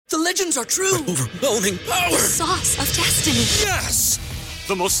The legends are true. Overwhelming power! Sauce of destiny. Yes!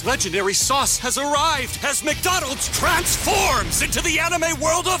 The most legendary sauce has arrived as McDonald's transforms into the anime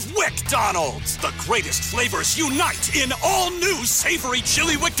world of WickDonald's. The greatest flavors unite in all new savory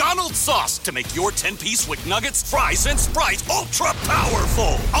chili McDonald's sauce to make your 10-piece Wick Nuggets, fries, and Sprite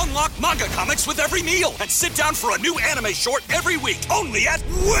ultra-powerful. Unlock manga comics with every meal and sit down for a new anime short every week only at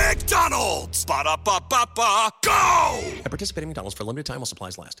WickDonald's. Ba-da-ba-ba-ba, go! At participating McDonald's for a limited time while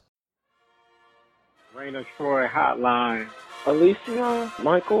supplies last. Reign of Troy Hotline. Alicia,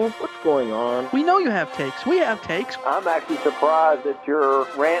 Michael, what's going on? We know you have takes. We have takes. I'm actually surprised that your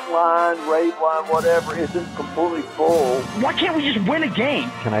rant line, rave line, whatever, isn't completely full. Why can't we just win a game?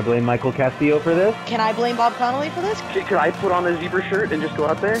 Can I blame Michael Castillo for this? Can I blame Bob Connolly for this? Can I put on a zebra shirt and just go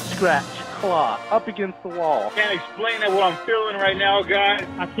out there? Scratch, claw, up against the wall. Can't explain it, what I'm feeling right now, guys.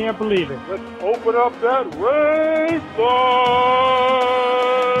 I can't believe it. Let's open up that race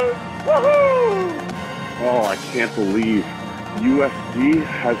line! Woohoo! Oh, I can't believe USC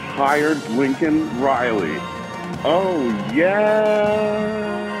has hired Lincoln Riley. Oh,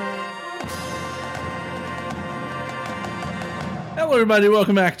 yeah. Hello, everybody.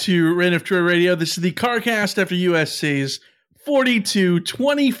 Welcome back to Reign of Troy Radio. This is the CarCast after USC's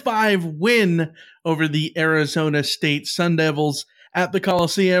 42-25 win over the Arizona State Sun Devils at the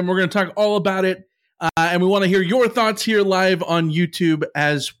Coliseum. We're going to talk all about it, and we want to hear your thoughts here live on YouTube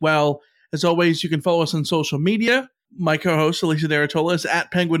as well. As always, you can follow us on social media. My co-host, Alicia Derritola, is at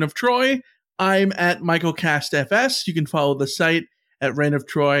Penguin of Troy. I'm at MichaelCastFS. You can follow the site at Reign of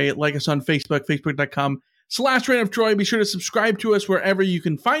Troy. Like us on Facebook, facebook.com/Reign of Troy. Be sure to subscribe to us wherever you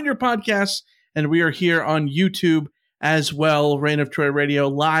can find your podcasts. And we are here on YouTube as well. Reign of Troy Radio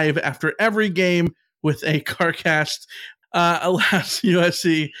live after every game with a CarCast. Alas,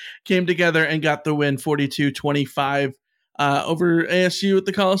 USC came together and got the win 42-25 over ASU at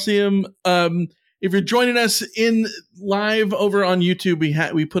the Coliseum. If you're joining us in live over on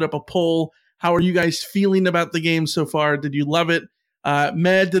YouTube, we put up a poll. How are you guys feeling about the game so far? Did you love it?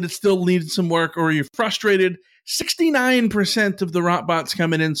 Mad, did it still need some work, or are you frustrated? 69% of the Rotbots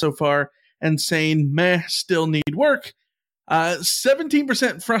coming in so far and saying, meh, still need work.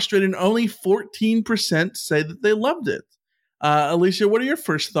 17% frustrated, and only 14% say that they loved it. Alicia, what are your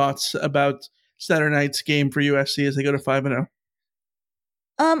first thoughts about Saturday night's game for USC as they go to 5-0?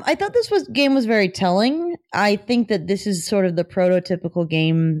 I thought this game was very telling. I think that this is sort of the prototypical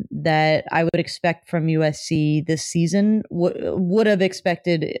game that I would expect from USC this season, would have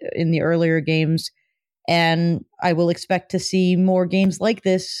expected in the earlier games, and I will expect to see more games like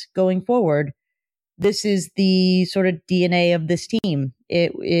this going forward. This is the sort of DNA of this team.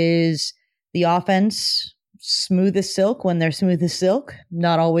 It is the offense, smooth as silk when they're smooth as silk,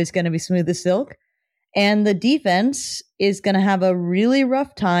 not always going to be smooth as silk. And the defense is going to have a really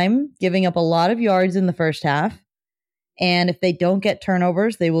rough time giving up a lot of yards in the first half. And if they don't get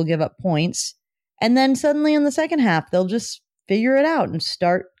turnovers, they will give up points. And then suddenly in the second half, they'll just figure it out and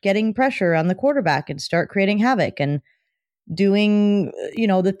start getting pressure on the quarterback and start creating havoc and doing,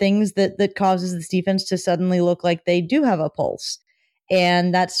 the things that causes this defense to suddenly look like they do have a pulse.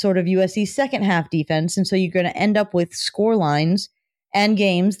 And that's sort of USC's second half defense. And so you're going to end up with score lines and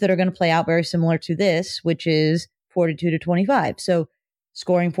games that are going to play out very similar to this, which is 42-25. So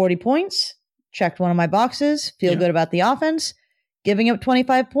scoring 40 points, checked one of my boxes, feel good about the offense. Giving up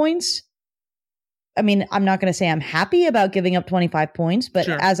 25 points. I mean, I'm not going to say I'm happy about giving up 25 points, but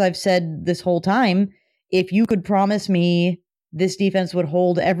as I've said this whole time, if you could promise me this defense would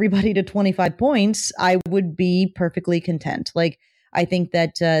hold everybody to 25 points, I would be perfectly content. Like, I think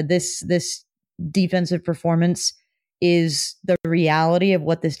that this defensive performance is the reality of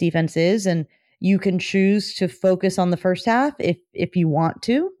what this defense is. And you can choose to focus on the first half if you want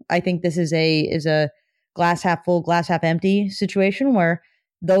to. I think this is a glass half full, glass half empty situation where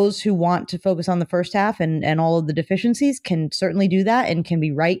those who want to focus on the first half and all of the deficiencies can certainly do that and can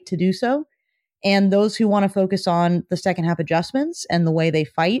be right to do so. And those who want to focus on the second half adjustments and the way they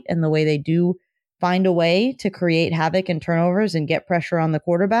fight and the way they do find a way to create havoc and turnovers and get pressure on the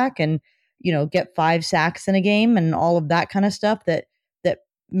quarterback and get 5 sacks in a game and all of that kind of stuff that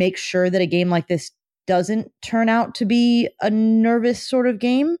makes sure that a game like this doesn't turn out to be a nervous sort of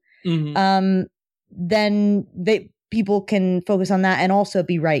game, then people can focus on that and also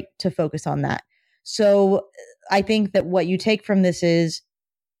be right to focus on that. So I think that what you take from this is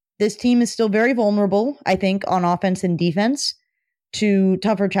this team is still very vulnerable, I think, on offense and defense to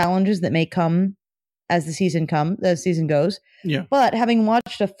tougher challenges that may come as the season goes. Yeah. But having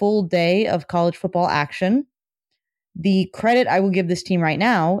watched a full day of college football action, the credit I will give this team right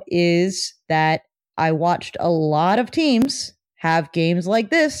now is that I watched a lot of teams have games like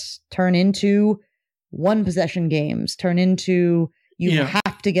this turn into one possession games, turn into you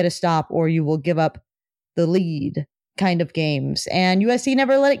have to get a stop or you will give up the lead kind of games. And USC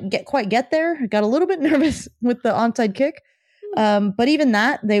never let it quite get there. Got a little bit nervous with the onside kick. But even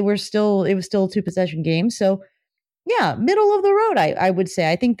that, it was still a 2 possession game. So yeah, middle of the road, I would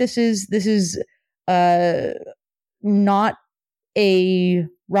say. I think this is not a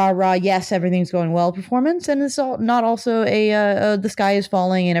rah, yes, everything's going well performance, and it's not also a the sky is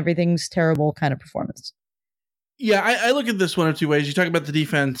falling and everything's terrible kind of performance. Yeah, I look at this one of two ways. You talk about the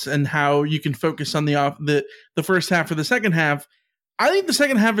defense and how you can focus on the first half or the second half. I think the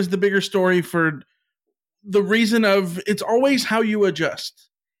second half is the bigger story for the reason of it's always how you adjust.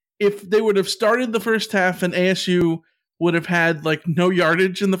 If they would have started the first half and ASU would have had like no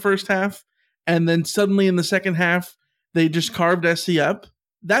yardage in the first half, and then suddenly in the second half they just carved SC up,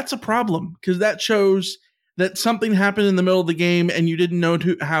 that's a problem because that shows that something happened in the middle of the game and you didn't know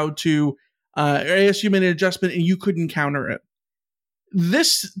how to ASU made an adjustment and you couldn't counter it.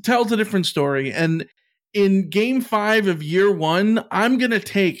 This tells a different story. And in game 5 of year 1, I'm going to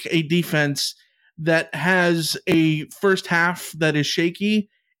take a defense that has a first half that is shaky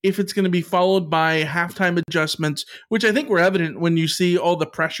if it's going to be followed by halftime adjustments, which I think were evident when you see all the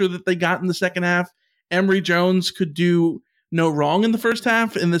pressure that they got in the second half. Emory Jones could do no wrong in the first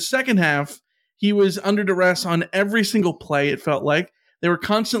half. In the second half, he was under duress on every single play, it felt like. They were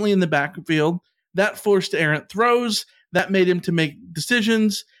constantly in the backfield. That forced errant throws. That made him to make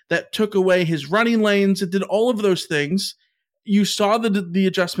decisions. That took away his running lanes. It did all of those things. You saw the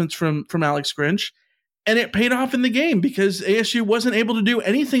adjustments from Alex Grinch, and it paid off in the game because ASU wasn't able to do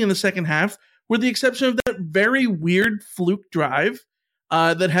anything in the second half with the exception of that very weird fluke drive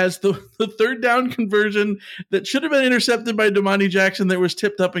that has the third down conversion that should have been intercepted by Damani Jackson that was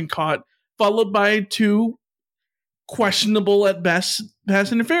tipped up and caught, followed by 2 questionable at best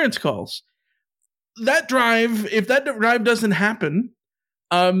pass interference calls. That drive, if that drive doesn't happen,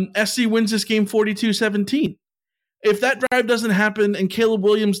 SC wins this game 42-17. If that drive doesn't happen and Caleb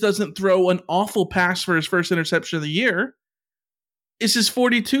Williams doesn't throw an awful pass for his first interception of the year, it's just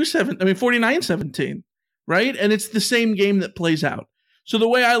 49-17, right? And it's the same game that plays out. So the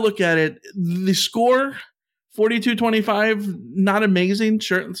way I look at it, the score, 42-25, not amazing.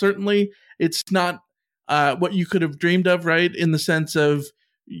 Certainly, it's not what you could have dreamed of, right? In the sense of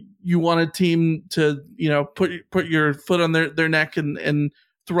you want a team to, put your foot on their neck and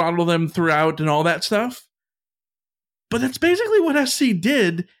throttle them throughout and all that stuff. But that's basically what SC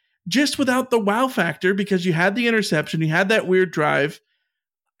did, just without the wow factor, because you had the interception, you had that weird drive,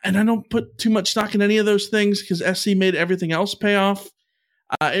 and I don't put too much stock in any of those things because SC made everything else pay off.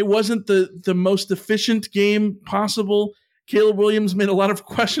 It wasn't the most efficient game possible. Caleb Williams made a lot of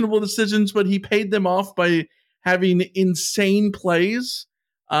questionable decisions, but he paid them off by having insane plays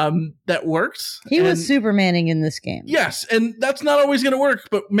that worked. He was Supermaning in this game. Yes, and that's not always going to work,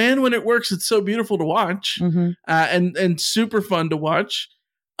 but man, when it works, it's so beautiful to watch and super fun to watch.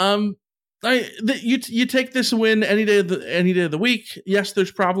 You take this win any day of the week. Yes,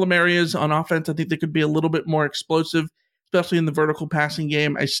 there's problem areas on offense. I think they could be a little bit more explosive, especially in the vertical passing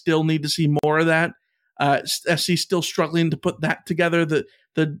game. I still need to see more of that. SC still struggling to put that together.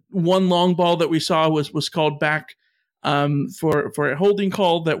 The one long ball that we saw was called back for a holding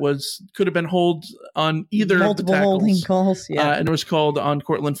call that could have been hold on either multiple of the tackles. Holding calls, yeah, and it was called on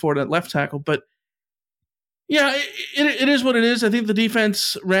Cortland Ford at left tackle. But yeah, it is what it is. I think the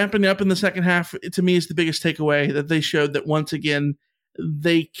defense ramping up in the second half, to me, is the biggest takeaway, that they showed that once again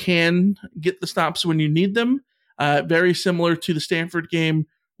they can get the stops when you need them. Very similar to the Stanford game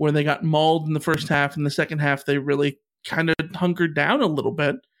where they got mauled in the first half. In the second half, they really kind of hunkered down a little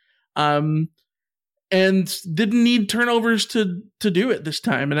bit and didn't need turnovers to do it this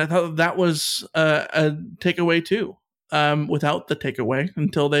time. And I thought that was a takeaway too, without the takeaway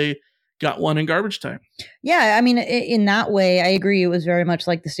until they got one in garbage time. Yeah, I mean, in that way, I agree. It was very much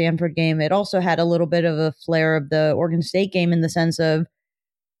like the Stanford game. It also had a little bit of a flair of the Oregon State game in the sense of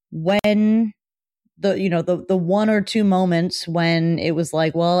when the 1 or 2 moments when it was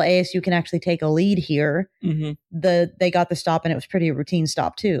like, well, ASU can actually take a lead here. They got the stop, and it was pretty a routine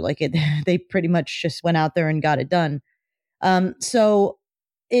stop too. Like they pretty much just went out there and got it done. So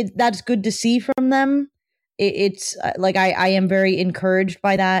that's good to see from them. It's like I am very encouraged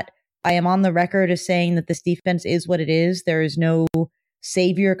by that. I am on the record as saying that this defense is what it is. There is no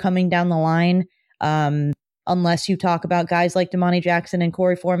savior coming down the line. Unless you talk about guys like Damani Jackson and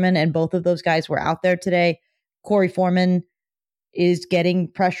Corey Foreman, and both of those guys were out there today. Corey Foreman is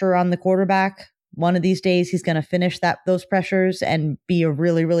getting pressure on the quarterback. One of these days, he's going to finish those pressures and be a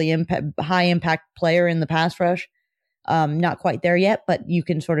really, really high impact player in the pass rush. Not quite there yet, but you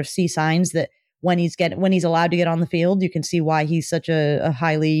can sort of see signs that when he's allowed to get on the field, you can see why he's such a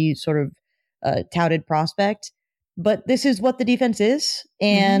highly sort of touted prospect. But this is what the defense is,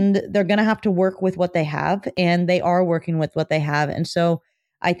 and they're going to have to work with what they have, and they are working with what they have. And so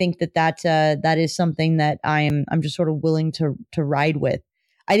I think that is something that I'm just sort of willing to ride with.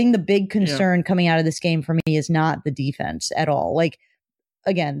 I think the big concern coming out of this game for me is not the defense at all. Like,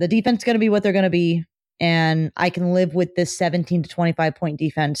 again, the defense is going to be what they're going to be, and I can live with this 17 to 25 point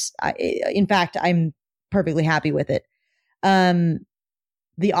defense. In fact, I'm perfectly happy with it.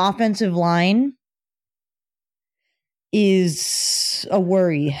 The offensive line is a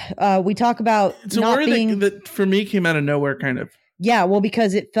worry. We talk about it's a worry that for me came out of nowhere, kind of. Yeah, well,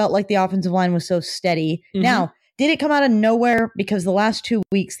 because it felt like the offensive line was so steady. Now, did it come out of nowhere? Because the last 2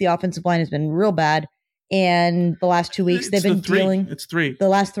 weeks, the offensive line has been real bad. And the last 2 weeks, they've been dealing. It's 3. The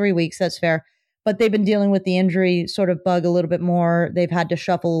last 3 weeks, that's fair. But they've been dealing with the injury sort of bug a little bit more. They've had to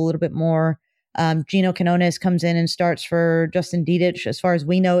shuffle a little bit more. Gino Quinones comes in and starts for Justin Dedich. As far as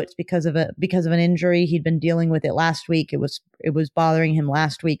we know, it's because of an injury. He'd been dealing with it last week. It was bothering him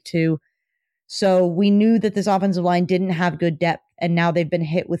last week too. So we knew that this offensive line didn't have good depth, and now they've been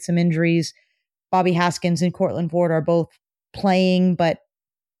hit with some injuries. Bobby Haskins and Cortland Ford are both playing, but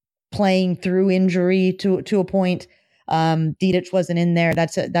playing through injury to a point. Dedich wasn't in there.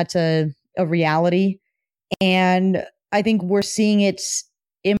 That's a reality. And I think we're seeing its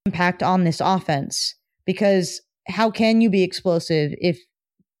impact on this offense, because how can you be explosive if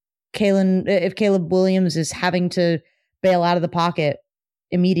Caleb Williams is having to bail out of the pocket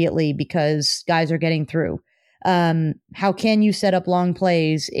immediately because guys are getting through? How can you set up long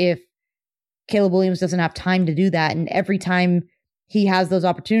plays if Caleb Williams doesn't have time to do that? And every time he has those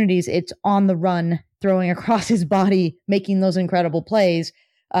opportunities, it's on the run, throwing across his body, making those incredible plays,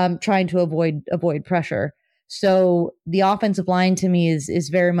 trying to avoid pressure. So the offensive line to me is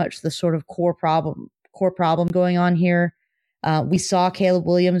very much the sort of core problem going on here. We saw Caleb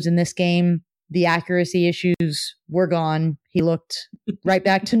Williams in this game. The accuracy issues were gone. He looked right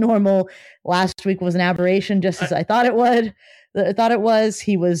back to normal. Last week was an aberration, just as I thought it would. I thought it was.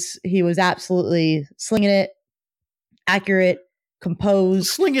 He was absolutely slinging it, accurate, composed.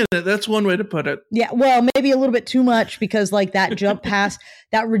 Slinging it. That's one way to put it. Yeah. Well, maybe a little bit too much, because like that jump pass,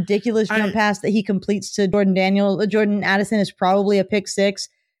 that ridiculous jump pass that he completes to Jordan Addison is probably a pick six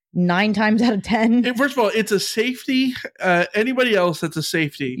 9 times out of 10. First of all, it's a safety. Anybody else, that's a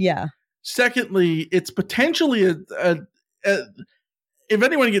safety. Yeah. Secondly, it's potentially a if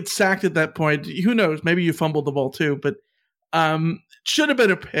anyone gets sacked at that point, who knows? Maybe you fumbled the ball too, but should have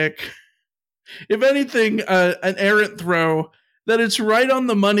been a pick. If anything, an errant throw that it's right on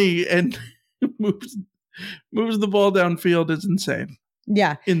the money and moves the ball downfield is insane.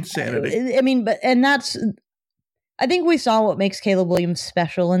 Yeah. Insanity. I mean, I think we saw what makes Caleb Williams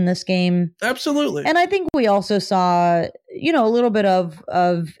special in this game. Absolutely. And I think we also saw, a little bit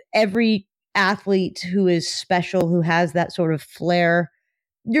of every athlete who is special, who has that sort of flair.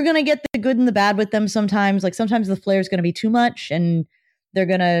 You're going to get the good and the bad with them sometimes. Like sometimes the flair is going to be too much, and they're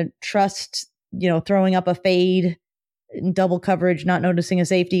going to trust, throwing up a fade in double coverage, not noticing a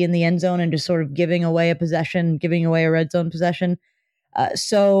safety in the end zone, and just sort of giving away a possession, giving away a red zone possession.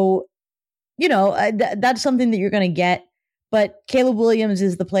 So that's something that you're going to get. But Caleb Williams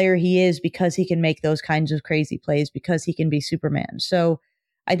is the player he is because he can make those kinds of crazy plays, because he can be Superman. So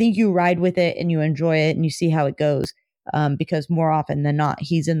I think you ride with it and you enjoy it and you see how it goes, because more often than not,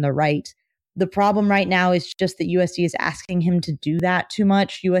 he's in the right. The problem right now is just that USC is asking him to do that too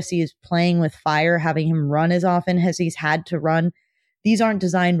much. USC is playing with fire, having him run as often as he's had to run. These aren't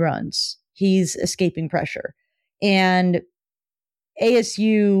designed runs. He's escaping pressure. And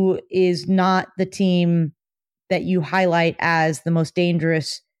ASU is not the team that you highlight as the most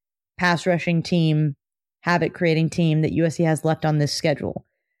dangerous pass rushing team, havoc creating team that USC has left on this schedule.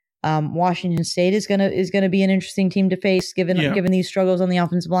 Washington State is gonna be an interesting team to face given these struggles on the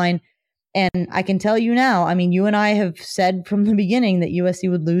offensive line. And I can tell you now, I mean, you and I have said from the beginning that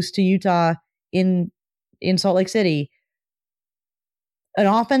USC would lose to Utah in Salt Lake City. An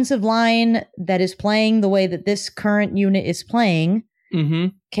offensive line that is playing the way that this current unit is playing,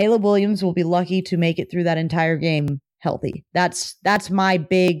 Caleb Williams will be lucky to make it through that entire game healthy. That's my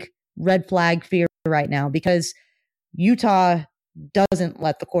big red flag fear right now, because Utah doesn't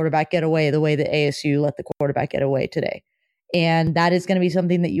let the quarterback get away the way that ASU let the quarterback get away today. And that is going to be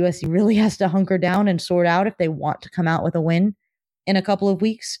something that USC really has to hunker down and sort out if they want to come out with a win in a couple of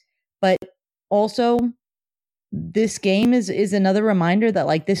weeks. But also, this game is another reminder that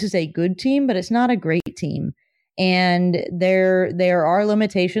like this is a good team, but it's not a great team. And there are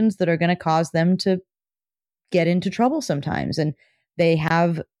limitations that are going to cause them to get into trouble sometimes, and they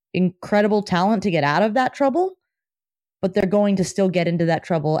have incredible talent to get out of that trouble, but they're going to still get into that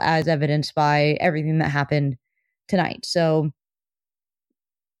trouble, as evidenced by everything that happened tonight. So,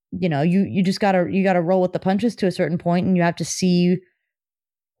 you just gotta roll with the punches to a certain point, and you have to see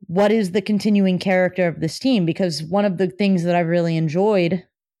what is the continuing character of this team, because one of the things that I've really enjoyed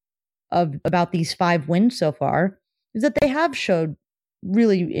about these 5 wins so far is that they have showed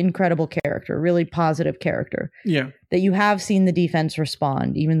really incredible character, really positive character. Yeah. That you have seen the defense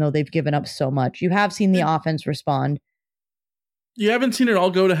respond, even though they've given up so much. You have seen the offense respond. You haven't seen it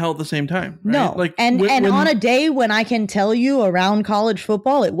all go to hell at the same time, right? No. Like, and on a day when I can tell you around college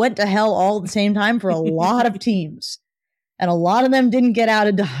football, it went to hell all at the same time for a lot of teams. And a lot of them didn't get out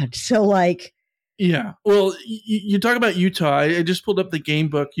of Dodge. So, like... Yeah. Well, you talk about Utah. I just pulled up the game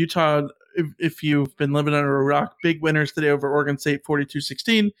book. Utah, if you've been living under a rock, big winners today over Oregon State,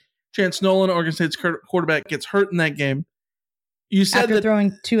 42-16. Chance Nolan, Oregon State's quarterback, gets hurt in that game. You said after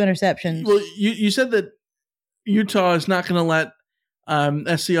throwing 2 interceptions. Well, you said that Utah is not going to let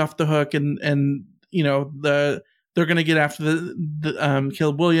SC off the hook, and they're going to get after the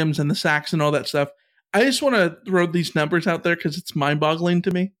Caleb Williams and the sacks and all that stuff. I just want to throw these numbers out there because it's mind-boggling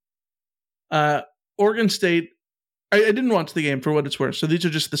to me. Oregon State, I didn't watch the game for what it's worth, so these are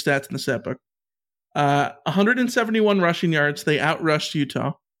just the stats in the stat book. 171 rushing yards, they outrushed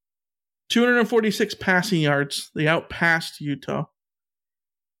Utah. 246 passing yards, they outpassed Utah.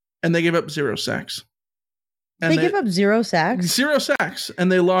 And they gave up 0 sacks. And they gave up 0 sacks? 0 sacks,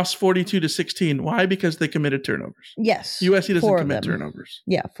 and they lost 42-16. Why? Because they committed turnovers. Yes. USC doesn't commit turnovers.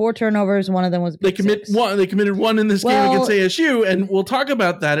 Yeah, 4 turnovers. One of them was they committed one in this game against ASU, and we'll talk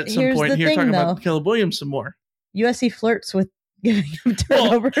about that at some point here, talking about Caleb Williams some more. USC flirts with giving up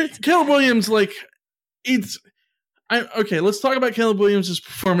turnovers. Well, Caleb Williams, let's talk about Caleb Williams'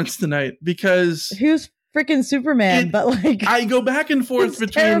 performance tonight, because he was freaking Superman, but I go back and forth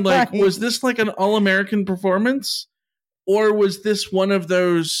between terrifying. Was this like an All-American performance, or was this one of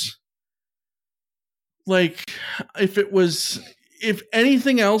those, if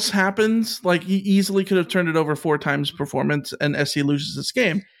anything else happens, like, he easily could have turned it over 4 times performance and SC loses this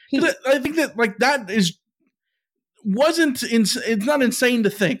game. I think that it's not insane to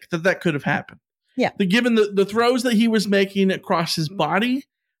think that could have happened. Yeah. Given the throws that he was making across his body,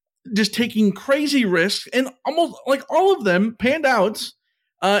 just taking crazy risks, and almost like all of them panned out,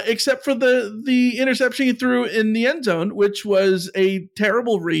 except for the interception he threw in the end zone, which was a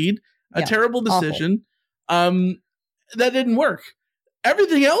terrible read, a terrible decision. That didn't work.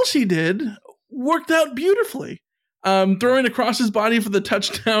 Everything else he did worked out beautifully. Throwing across his body for the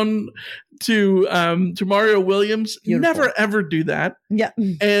touchdown to Mario Williams. Beautiful. Never ever do that. Yeah.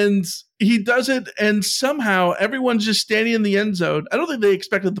 And he does it, and somehow everyone's just standing in the end zone. I don't think they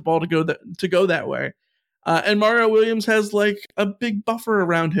expected the ball to go that way. And Mario Williams has like a big buffer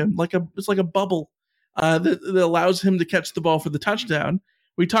around him, it's like a bubble that allows him to catch the ball for the touchdown.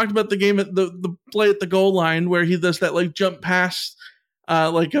 We talked about the game at the play at the goal line where he does that like jump pass.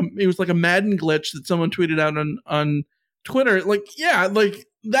 It was like a Madden glitch that someone tweeted out on Twitter.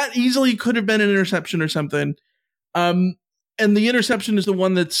 That easily could have been an interception or something. And the interception is the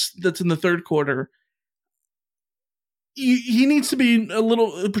one that's in the third quarter. He needs to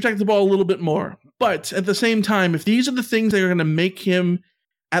protect the ball a little bit more. But at the same time, if these are the things that are going to make him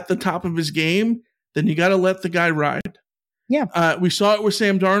at the top of his game, then you got to let the guy ride. Yeah. We saw it with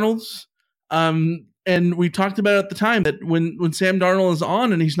Sam Darnold's. And we talked about it at the time that when Sam Darnold is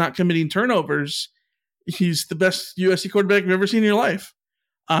on and he's not committing turnovers, he's the best USC quarterback you've ever seen in your life.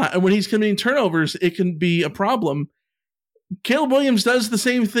 And when he's committing turnovers, it can be a problem. Caleb Williams does the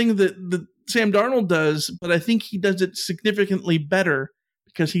same thing that Sam Darnold does, but I think he does it significantly better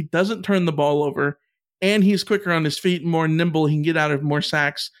because he doesn't turn the ball over, and he's quicker on his feet, more nimble. He can get out of more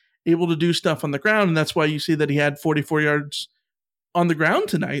sacks, able to do stuff on the ground, and that's why you see that he had 44 yards on the ground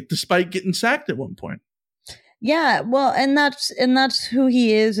tonight, despite getting sacked at one point. Yeah, well, and that's who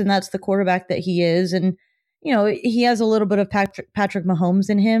he is, and that's the quarterback that he is, and he has a little bit of Patrick Mahomes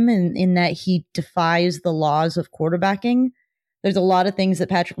in him, in that he defies the laws of quarterbacking. There's a lot of things that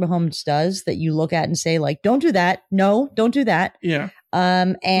Patrick Mahomes does that you look at and say, like, don't do that. No, don't do that. Yeah.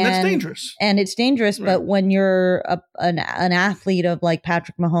 And that's dangerous. And it's dangerous, right. But when you're an athlete of like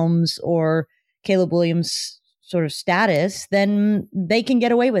Patrick Mahomes or Caleb Williams sort of status, then they can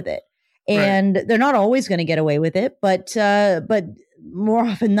get away with it. And They're not always going to get away with it, but more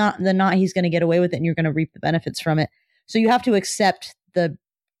often than not, he's going to get away with it, and you're going to reap the benefits from it. So you have to accept the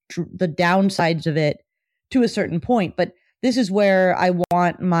downsides of it to a certain point. But this is where I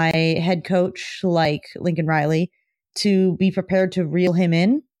want my head coach, like Lincoln Riley, to be prepared to reel him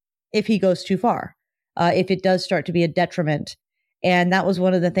in if he goes too far. if it does start to be a detriment. And that was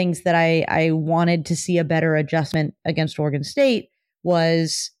one of the things that I wanted to see a better adjustment against Oregon State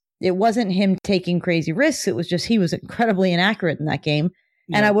was it wasn't him taking crazy risks. It was just he was incredibly inaccurate in that game.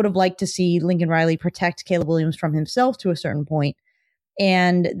 Yeah. And I would have liked to see Lincoln Riley protect Caleb Williams from himself to a certain point.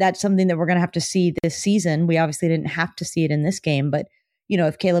 And that's something that we're going to have to see this season. We obviously didn't have to see it in this game, but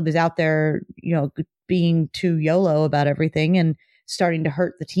if Caleb is out there, being too YOLO about everything and starting to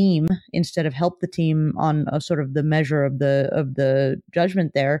hurt the team instead of help the team on a sort of the measure of the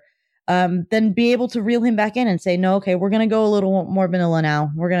judgment there, then be able to reel him back in and say, no, okay, we're going to go a little more vanilla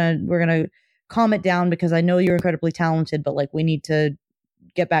now. We're going to calm it down because I know you're incredibly talented, but we need to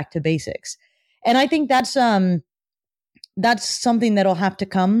get back to basics. And I think that's something that'll have to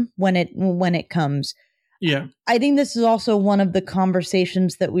come when it comes. Yeah. I think this is also one of the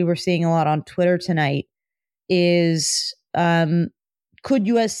conversations that we were seeing a lot on Twitter tonight is, could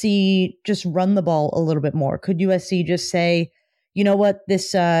USC just run the ball a little bit more? Could USC just say, you know what,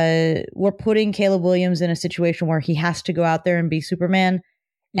 we're putting Caleb Williams in a situation where he has to go out there and be Superman.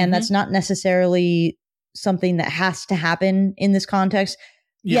 And that's not necessarily something that has to happen in this context.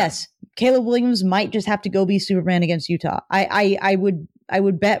 Yeah. Yes, Caleb Williams might just have to go be Superman against Utah. I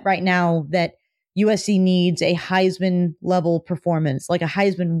would bet right now that USC needs a Heisman level performance, like a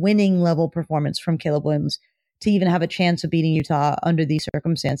Heisman winning level performance from Caleb Williams to even have a chance of beating Utah under these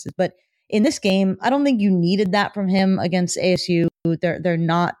circumstances. But in this game, I don't think you needed that from him against ASU. They're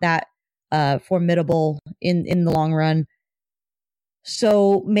not that formidable in the long run.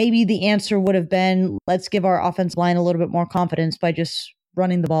 So maybe the answer would have been, let's give our offensive line a little bit more confidence by just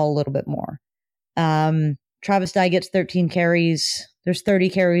running the ball a little bit more. Travis Dye gets 13 carries. There's 30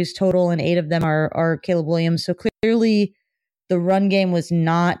 carries total, and 8 of them are Caleb Williams. So clearly the run game was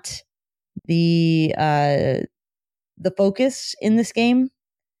not the focus in this game.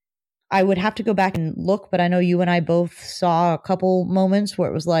 I would have to go back and look, but I know you and I both saw a couple moments where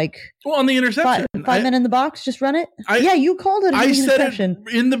it was like, well, on the interception, five men in the box, just run it. Yeah, you called it. I said it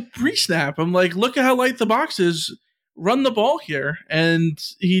in the pre-snap. I'm like, look at how light the box is. Run the ball here, and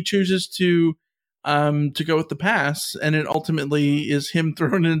he chooses to go with the pass, and it ultimately is him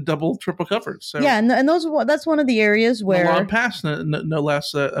throwing in double, triple coverage. So yeah, and that's one of the areas where a long pass, no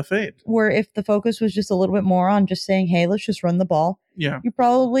less a fade. Where if the focus was just a little bit more on just saying, "Hey, let's just run the ball," yeah, you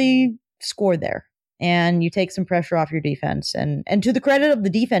probably score there, and you take some pressure off your defense. And to the credit of the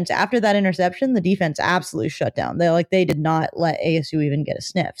defense, after that interception, the defense absolutely shut down. They did not let ASU even get a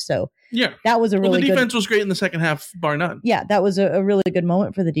sniff. So yeah, that was a really the defense was great in the second half, bar none. Yeah, that was a really good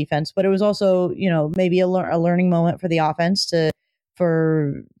moment for the defense, but it was also maybe a learning moment for the offense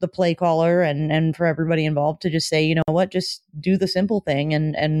for the play caller and for everybody involved to just say, you know what, just do the simple thing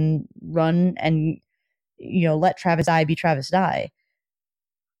and run and let Travis Dye be Travis Dye.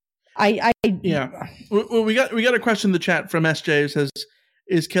 Yeah. Well, we got a question in the chat from SJ. It says,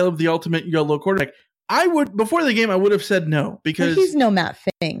 "Is Caleb the ultimate YOLO quarterback?" I would, before the game, I would have said no because he's no Matt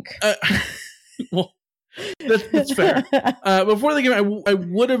Fink. Well, that's fair. Before the game, I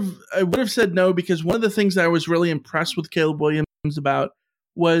would have said no because one of the things that I was really impressed with Caleb Williams about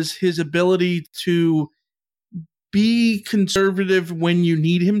was his ability to be conservative when you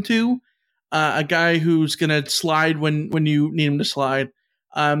need him to. A guy who's going to slide when you need him to slide.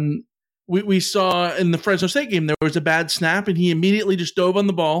 We saw in the Fresno State game, there was a bad snap and he immediately just dove on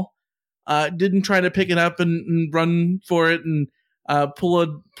the ball, didn't try to pick it up and run for it and pull a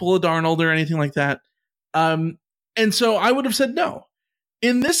Darnold or anything like that. And so I would have said no.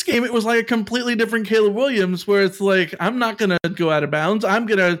 In this game, it was like a completely different Caleb Williams where it's like, I'm not going to go out of bounds. I'm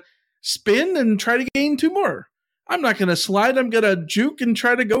going to spin and try to gain 2 more. I'm not going to slide. I'm going to juke and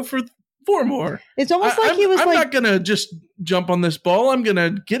try to go for 4 more. It's almost like he was I'm not going to just jump on this ball. I'm going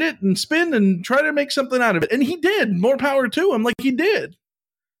to get it and spin and try to make something out of it. And he did. More power to him. Like he did.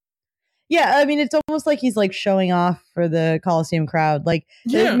 Yeah, I mean, it's almost like he's like showing off for the Coliseum crowd. Like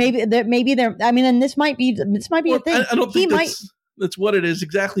maybe they're. I mean, and this might be a thing. I don't think that's what it is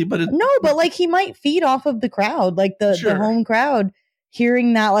exactly. But no, but like he might feed off of the crowd, like the home crowd,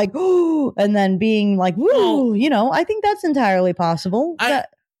 hearing that like oh, and then being like woo. I think that's entirely possible.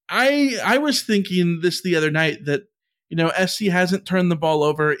 I was thinking this the other night that, SC hasn't turned the ball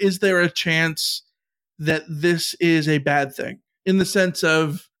over. Is there a chance that this is a bad thing in the sense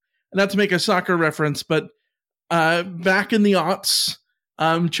of, not to make a soccer reference, but back in the aughts,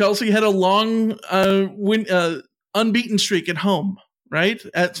 Chelsea had a long unbeaten streak at home, right?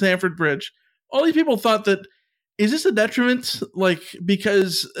 At Stamford Bridge. All these people thought that, is this a detriment? Like,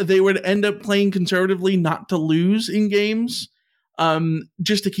 because they would end up playing conservatively not to lose in games?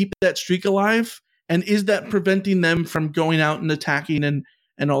 Just to keep that streak alive? And is that preventing them from going out and attacking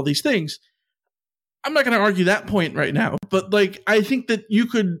and all these things? I'm not going to argue that point right now, but like I think that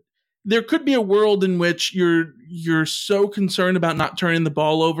there could be a world in which you're so concerned about not turning the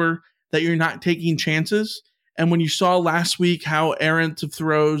ball over that you're not taking chances. And when you saw last week how errant of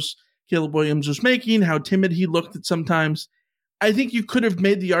throws Caleb Williams was making, how timid he looked at sometimes, I think you could have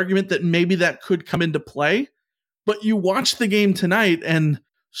made the argument that maybe that could come into play. But you watch the game tonight, and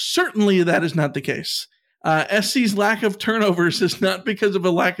certainly that is not the case. SC's lack of turnovers is not because of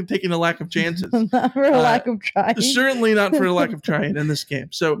taking a lack of chances. Not for a lack of trying. Certainly not for a lack of trying in this game.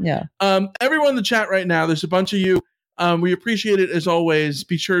 So yeah. Everyone in the chat right now, there's a bunch of you. We appreciate it as always.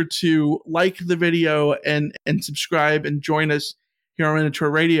 Be sure to like the video and subscribe and join us here on Miniature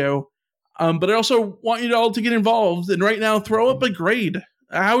Radio. But I also want you all to get involved. And right now, throw up a grade.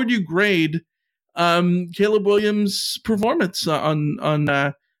 How would you grade Caleb Williams' performance on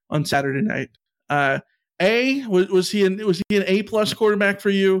Saturday night? Was he an A+ quarterback for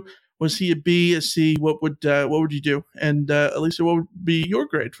you? Was he a B, a C? What would you do? And Elisa, what would be your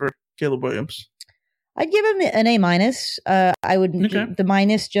grade for Caleb Williams? I'd give him an A-. I would give the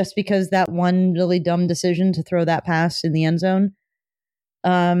minus just because that one really dumb decision to throw that pass in the end zone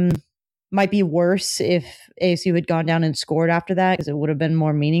might be worse if ASU had gone down and scored after that, because it would have been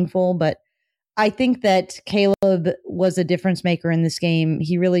more meaningful. But I think that Caleb was a difference maker in this game.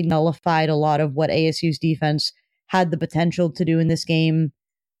 He really nullified a lot of what ASU's defense had the potential to do in this game.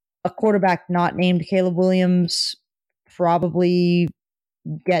 A quarterback not named Caleb Williams probably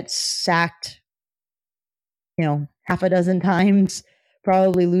gets sacked, half a dozen times,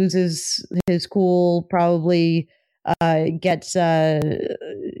 probably loses his cool, probably gets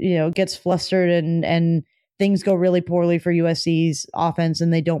flustered and things go really poorly for USC's offense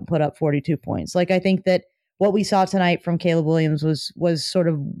and they don't put up 42 points. Like, I think that what we saw tonight from Caleb Williams was sort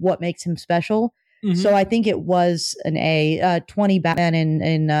of what makes him special. Mm-hmm. So I think it was an A. 20 Batman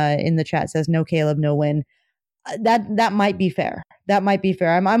in the chat says no Caleb, no win. That might be fair. That might be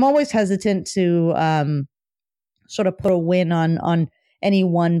fair. I'm always hesitant to sort of put a win on any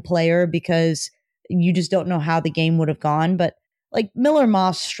one player because you just don't know how the game would have gone. But like, Miller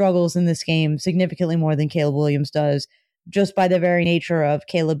Moss struggles in this game significantly more than Caleb Williams does, just by the very nature of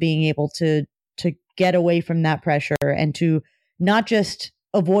Caleb being able to get away from that pressure and to not just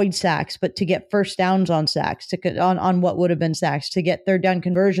avoid sacks, but to get first downs on sacks, on what would have been sacks, to get third down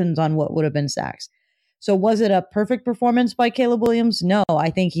conversions on what would have been sacks. So was it a perfect performance by Caleb Williams? No, I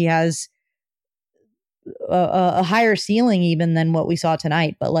think he has a higher ceiling even than what we saw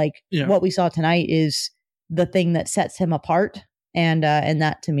tonight. But what we saw tonight is the thing that sets him apart. And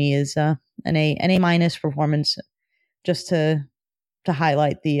that to me is an A- performance, just to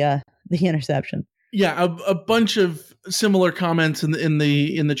highlight the interception. Yeah, a bunch of similar comments in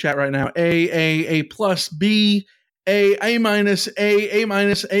the chat right now. A plus, B, A minus, A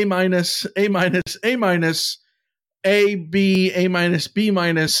minus, A minus, A minus, A minus, A, B, A minus, B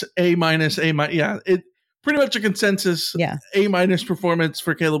minus, A minus, A minus. Yeah, it pretty much a consensus. Yeah. A minus performance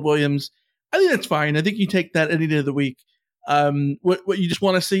for Caleb Williams. I think that's fine. I think you take that any day of the week. What you just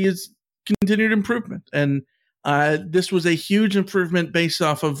want to see is continued improvement, and this was a huge improvement based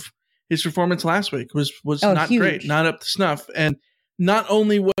off of his performance last week. Was not huge. Great, not up to snuff. And not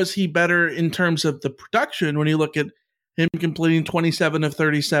only was he better in terms of the production, when you look at him completing 27 of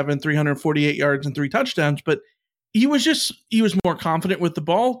 37, 348 yards and 3 touchdowns, but he was more confident with the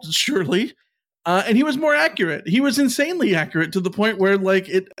ball, surely. And he was more accurate. He was insanely accurate to the point where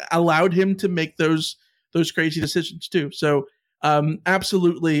it allowed him to make those crazy decisions too. So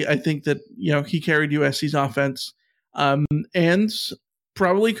absolutely, I think that he carried USC's offense and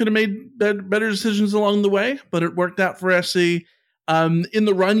probably could have made better decisions along the way, but it worked out for SC. In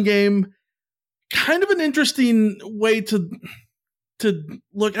the run game, kind of an interesting way to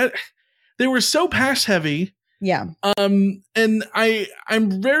look at. They were so pass heavy. Yeah. And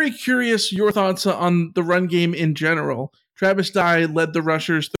I'm very curious your thoughts on the run game in general. Travis Dye led the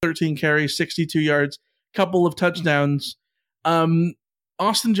rushers, 13 carries, 62 yards, couple of touchdowns.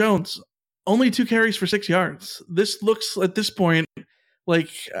 Austin Jones, only 2 carries for 6 yards. This looks at this point like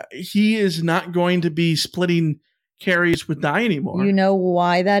he is not going to be splitting carries with Dye anymore. You know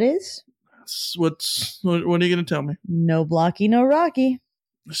why that is? What are you going to tell me? No Blocky, no Rocky.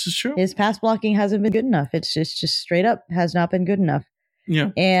 This is true. His pass blocking hasn't been good enough. It's just straight up has not been good enough. Yeah.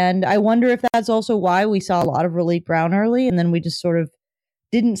 And I wonder if that's also why we saw a lot of Raleek Brown early, and then we just sort of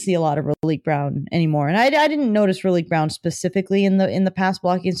didn't see a lot of Raleek Brown anymore. And I didn't notice Raleek Brown specifically in the pass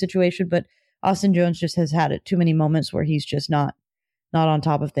blocking situation, but Austin Jones just has had too many moments where he's just not on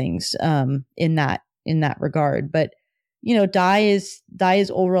top of things in that regard. But Dye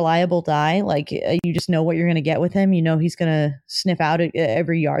is old reliable Dye. Like, you just know what you're going to get with him. He's going to sniff out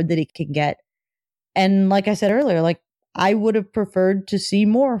every yard that he can get. And like I said earlier, like I would have preferred to see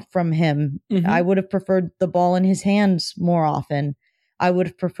more from him. Mhm. I would have preferred the ball in his hands more often. I would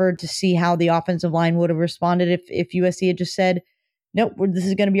have preferred to see how the offensive line would have responded if USC had just said, nope, this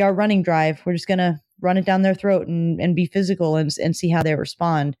is going to be our running drive. We're just going to run it down their throat and be physical and see how they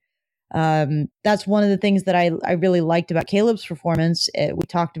respond. That's one of the things that I really liked about Caleb's performance. We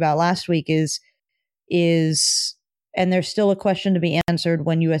talked about last week is, and there's still a question to be answered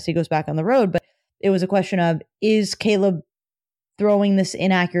when USC goes back on the road, but it was a question of, is Caleb throwing this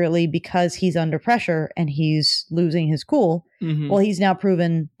inaccurately because he's under pressure and he's losing his cool? Mhm. Well, he's now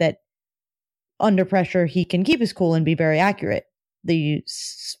proven that under pressure, he can keep his cool and be very accurate. The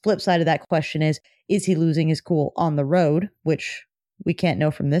flip side of that question is he losing his cool on the road, which we can't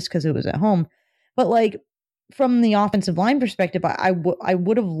know from this because it was at home. But like from the offensive line perspective, I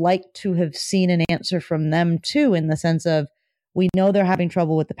would have liked to have seen an answer from them too, in the sense of, we know they're having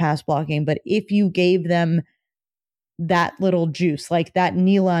trouble with the pass blocking, but if you gave them that little juice, like that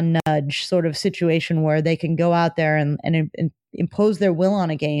Nealon nudge sort of situation where they can go out there and impose their will on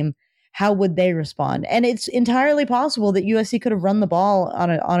a game, how would they respond? And it's entirely possible that USC could have run the ball on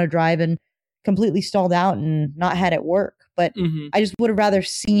a drive and completely stalled out and not had it work. But Mhm. I just would have rather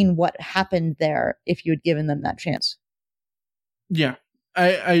seen what happened there if you had given them that chance. Yeah,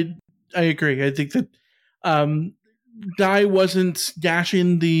 I agree. I think that Dye wasn't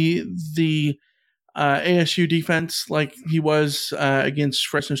gashing the ASU defense like he was against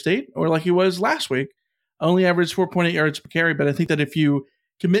Fresno State or like he was last week. Only averaged 4.8 yards per carry, but I think that if you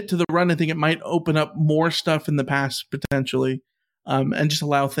commit to the run, I think it might open up more stuff in the pass potentially, and just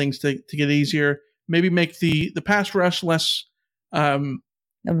allow things to get easier. Maybe make the pass rush less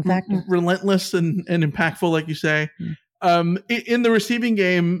relentless and impactful, like you say. In the receiving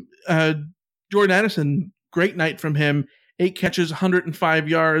game, Jordan Addison, great night from him. 8 catches, 105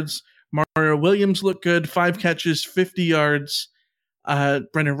 yards. Mario Williams looked good. 5 catches, 50 yards.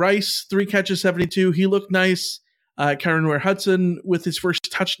 Brendan Rice, 3 catches, 72. He looked nice. Kyron Ware-Hudson with his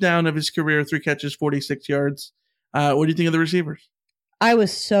first touchdown of his career, 3 catches, 46 yards. What do you think of the receivers? I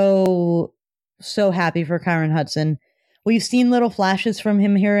was so happy for Kyron Hudson. We've seen little flashes from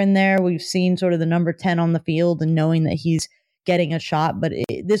him here and there. We've seen sort of the number 10 on the field and knowing that he's getting a shot, but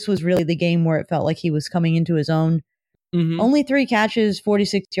this was really the game where it felt like he was coming into his own. Mm-hmm. Only 3 catches,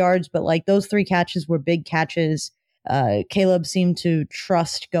 46 yards, but like those 3 catches were big catches. Caleb seemed to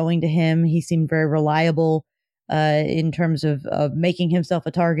trust going to him. He seemed very reliable in terms of making himself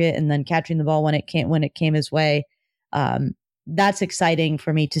a target and then catching the ball when it came his way. That's exciting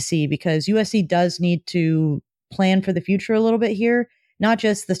for me to see because USC does need to plan for the future a little bit here, not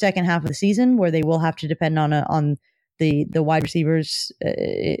just the second half of the season where they will have to depend on the wide receivers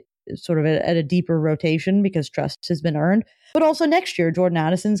sort of at a deeper rotation because trust has been earned, but also next year Jordan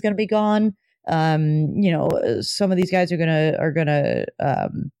Addison's going to be gone. Some of these guys are gonna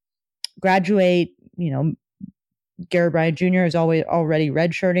graduate. Garrett Bryant Jr. is already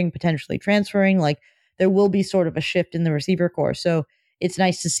redshirting, potentially transferring. Like there will be sort of a shift in the receiver corps. So it's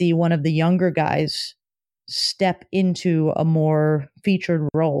nice to see one of the younger guys step into a more featured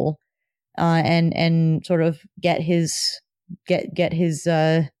role and sort of get his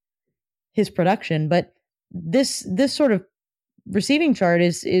production. But this sort of receiving chart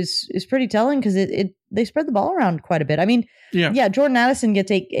is pretty telling because they spread the ball around quite a bit. I mean, yeah, Jordan Addison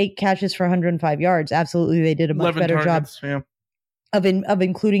gets 8 catches for 105 yards. Absolutely, they did a much better targets, job of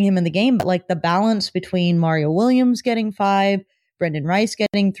including him in the game. But like the balance between Mario Williams getting 5, Brendan Rice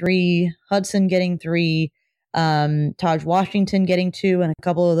getting 3, Hudson getting 3, Taj Washington getting 2, and a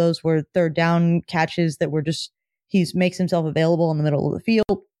couple of those were third down catches that were just he makes himself available in the middle of the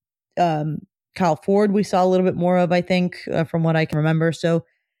field. Kyle Ford we saw a little bit more of, I think, from what I can remember. So,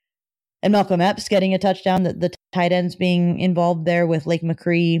 and Malcolm Epps getting a touchdown, the tight ends being involved there with Lake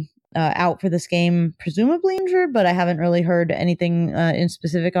McCree out for this game, presumably injured, but I haven't really heard anything in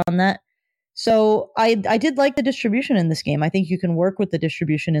specific on that. So I did like the distribution in this game. I think you can work with the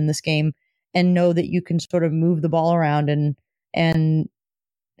distribution in this game and know that you can sort of move the ball around and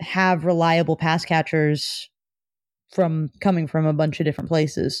have reliable pass catchers coming from a bunch of different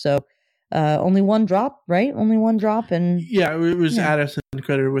places. So only one drop, right? Only one drop. And yeah, it was Addison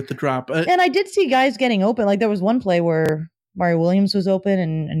credited with the drop. And I did see guys getting open. Like there was one play where Mario Williams was open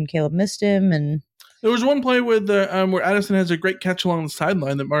and Caleb missed him. And there was one play with where Addison has a great catch along the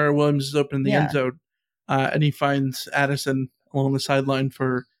sideline that Mario Williams is open in the end zone. And he finds Addison along the sideline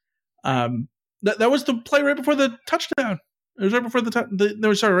for that was the play right before the touchdown. It was right before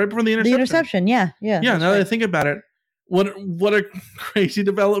right before the interception. The interception, yeah. Now that I think about it, what a crazy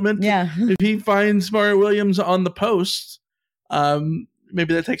development. Yeah. If he finds Mario Williams on the post,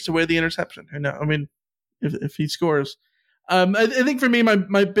 maybe that takes away the interception. I mean, if he scores. I think for me,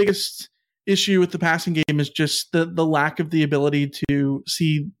 my biggest issue with the passing game is just the lack of the ability to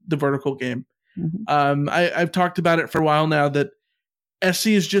see the vertical game. Mm-hmm. I've talked about it for a while now that SC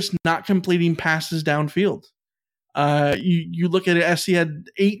is just not completing passes downfield. You look at it, SC had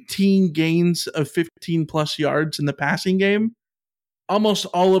 18 gains of 15 plus yards in the passing game. Almost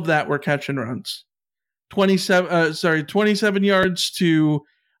all of that were catch and runs. 27 yards to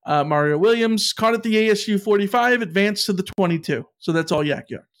Mario Williams, caught at the ASU 45, advanced to the 22. So that's all yak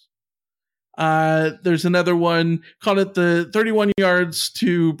yards. There's another one, caught at the 31 yards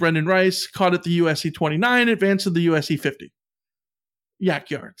to Brendan Rice, caught at the USC 29, advanced to the USC 50.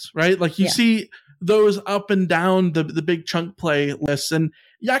 Yak yards, right? Like you see those up and down the big chunk play lists, and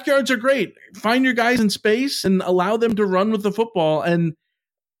yak yards are great. Find your guys in space and allow them to run with the football. And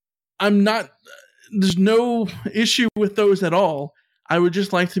there's no issue with those at all. I would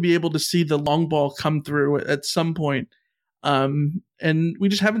just like to be able to see the long ball come through at some point. And we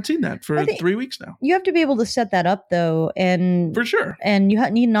just haven't seen that for 3 weeks now. You have to be able to set that up though. And for sure. And you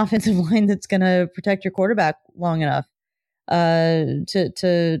need an offensive line that's going to protect your quarterback long enough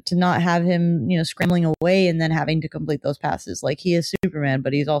to not have him, scrambling away and then having to complete those passes. Like, he is Superman,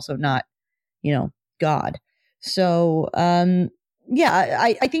 but he's also not, God. So, I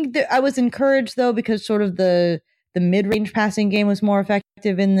think that I was encouraged though, because sort of the mid-range passing game was more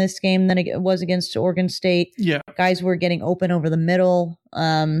effective in this game than it was against Oregon State. Yeah. Guys were getting open over the middle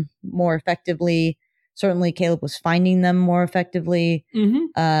more effectively. Certainly Caleb was finding them more effectively. Mm-hmm.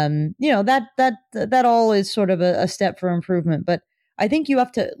 That all is sort of a step for improvement, but I think you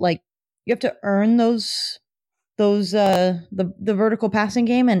have to earn those the vertical passing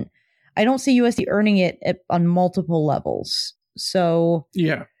game, and I don't see USC earning it on multiple levels. So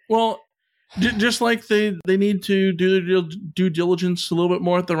yeah, well, just like they need to do their due diligence a little bit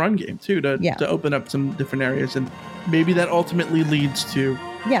more at the run game too, to open up some different areas, and maybe that ultimately leads to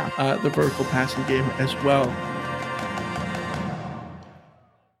the vertical passing game as well.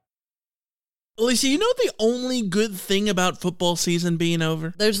 Alicia, you know the only good thing about football season being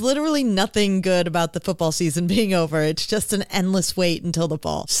over? There's literally nothing good about the football season being over. It's just an endless wait until the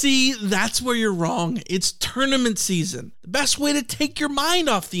fall. See, that's where you're wrong. It's tournament season. The best way to take your mind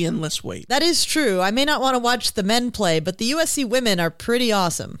off the endless wait. That is true. I may not want to watch the men play, but the USC women are pretty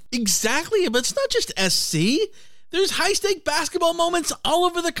awesome. Exactly, but it's not just SC. There's high-stake basketball moments all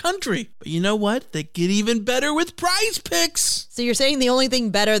over the country. But you know what? They get even better with Prize Picks. So you're saying the only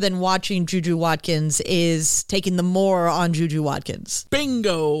thing better than watching Juju Watkins is taking the more on Juju Watkins?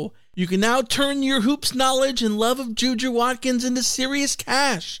 Bingo! You can now turn your hoops knowledge and love of Juju Watkins into serious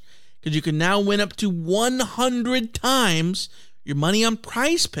cash, because you can now win up to 100 times your money on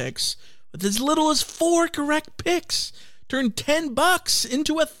Prize Picks with as little as 4 correct picks. Turn $10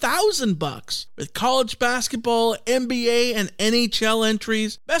 into $1,000 with college basketball, NBA, and NHL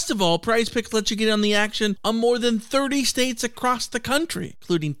entries. Best of all, Prize Picks lets you get on the action on more than 30 states across the country,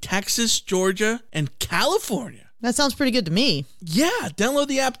 including Texas, Georgia, and California. That sounds pretty good to me. Yeah, download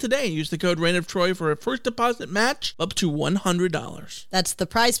the app today. Use the code RAINOFTROY for a first deposit match up to $100. That's the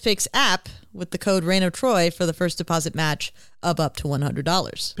Prize Picks app with the code RAINOFTROY for the first deposit match of up to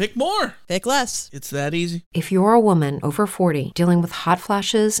 $100. Pick more. Pick less. It's that easy. If you're a woman over 40 dealing with hot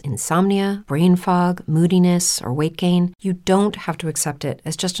flashes, insomnia, brain fog, moodiness, or weight gain, you don't have to accept it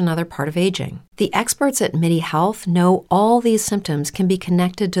as just another part of aging. The experts at MIDI Health know all these symptoms can be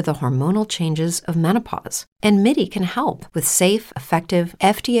connected to the hormonal changes of menopause. And MIDI can help with safe, effective,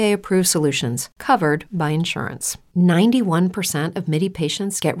 FDA-approved solutions covered by insurance. 91% of MIDI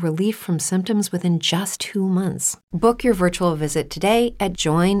patients get relief from symptoms within just 2 months. Book your virtual visit today at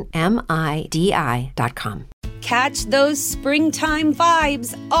joinmidi.com. Catch those springtime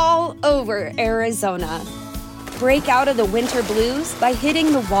vibes all over Arizona. Break out of the winter blues by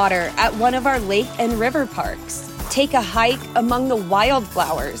hitting the water at one of our lake and river parks. Take a hike among the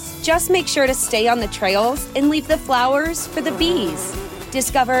wildflowers. Just make sure to stay on the trails and leave the flowers for the bees.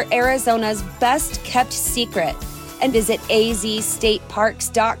 Discover Arizona's best kept secret and visit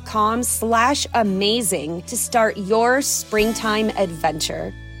azstateparks.com/amazing to start your springtime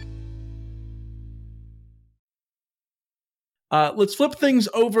adventure. Let's flip things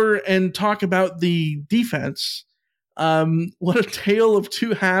over and talk about the defense. What a tale of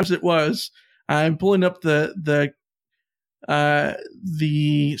two halves it was. I'm pulling up the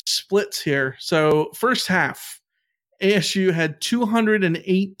splits here. So first half, ASU had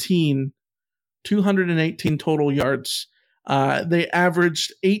 218 total yards. They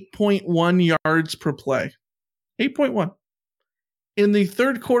averaged 8.1 yards per play. 8.1. In the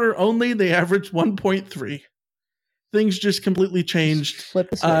third quarter only, they averaged 1.3. things just completely changed. Flip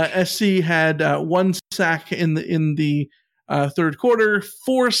the switch. SC had 1 sack in the third quarter,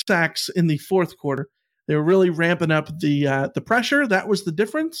 4 sacks in the fourth quarter. They were really ramping up the pressure. That was the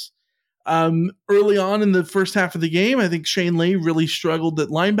difference. Early on in the first half of the game, I think Shane Lee really struggled at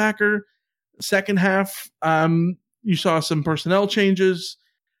linebacker. Second half, you saw some personnel changes.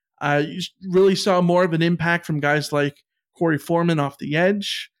 You really saw more of an impact from guys like Corey Foreman off the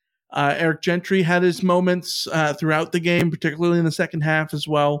edge. Eric Gentry had his moments throughout the game, particularly in the second half as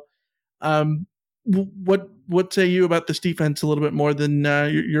well. What say you about this defense a little bit more than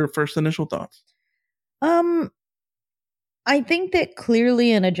your first initial thoughts? I think that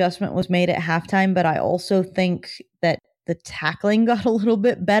clearly an adjustment was made at halftime, but I also think that the tackling got a little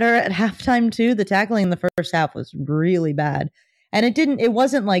bit better at halftime too. The tackling in the first half was really bad. And it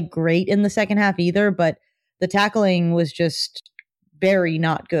wasn't like great in the second half either, but the tackling was just very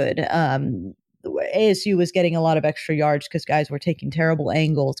not good. ASU was getting a lot of extra yards because guys were taking terrible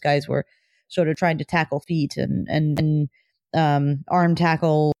angles. Guys were sort of trying to tackle feet and arm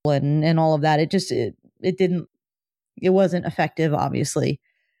tackle and all of that. It wasn't effective, obviously.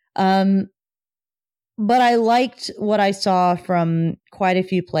 But I liked what I saw from quite a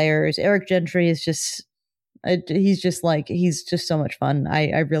few players. Eric Gentry is he's just so much fun.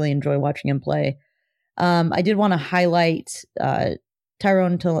 I really enjoy watching him play. I did want to highlight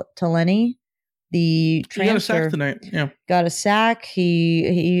Tyrone Taleni, the transfer. He got a sack tonight. Yeah. Got a sack.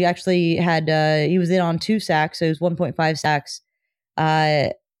 He actually had, he was in on 2 sacks. So it was 1.5 sacks.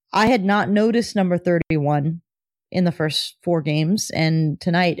 I had not noticed number 31 in the first 4 games. And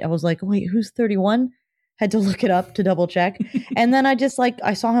tonight I was like, wait, who's 31? Had to look it up to double check. And then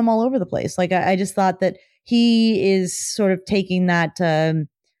I saw him all over the place. Like I just thought that he is sort of taking that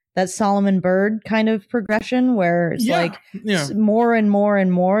Solomon Byrd kind of progression where it's more and more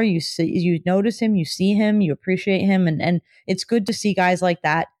and more. You notice him, you see him, you appreciate him. And it's good to see guys like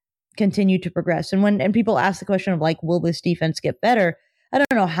that continue to progress. And when people ask the question of like, will this defense get better? I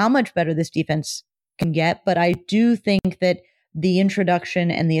don't know how much better this defense can get, but I do think that the introduction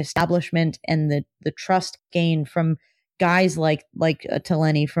and the establishment and the trust gained from guys like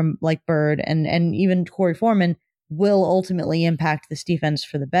Taleni, from like Byrd and even Corey Foreman will ultimately impact this defense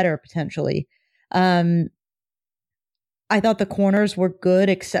for the better potentially. I thought the corners were good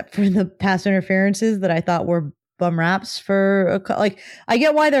except for the pass interferences that I thought were bum raps for I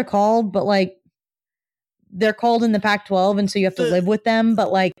get why they're called, but like they're called in the Pac-12 and so you have to live with them, but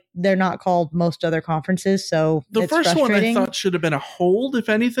like they're not called most other conferences. So the first one I thought should have been a hold, if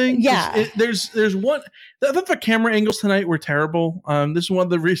anything. Yeah. There's one, I thought the camera angles tonight were terrible. This is one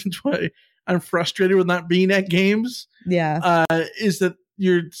of the reasons why I'm frustrated with not being at games. Yeah. Is that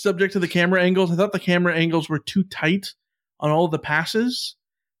you're subject to the camera angles. I thought the camera angles were too tight on all the passes.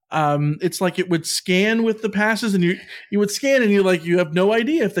 It's like it would scan with the passes and you would scan and you have no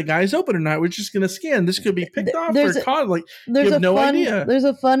idea if the guy's open or not. We're just going to scan. This could be picked off or caught. Like you have no idea. There's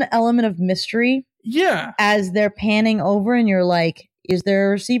a fun element of mystery. Yeah. As they're panning over and you're like, is there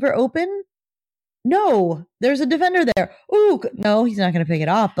a receiver open? No, there's a defender there. Ooh, no, he's not going to pick it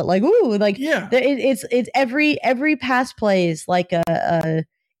off. But like, ooh, like, yeah, it's every pass play is like a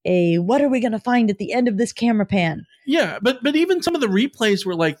what are we going to find at the end of this camera pan? Yeah, but even some of the replays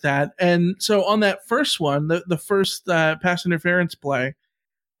were like that. And so on that first one, the first pass interference play,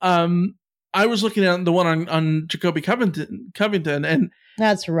 I was looking at the one on Jacoby Covington, and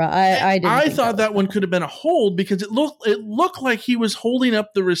that's right. I thought that one could have been a hold because it looked like he was holding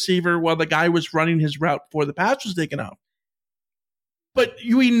up the receiver while the guy was running his route before the pass was taken off. But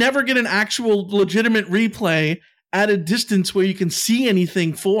we never get an actual legitimate replay at a distance where you can see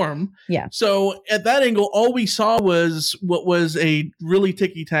anything form. Yeah. So at that angle, all we saw was what was a really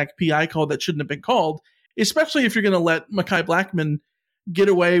ticky-tack PI call that shouldn't have been called, especially if you're going to let Mekhi Blackman get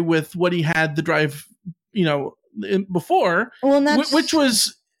away with what he had the drive, before, which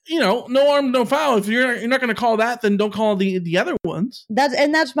was, no arm, no foul. If you're not going to call that, then don't call the other ones.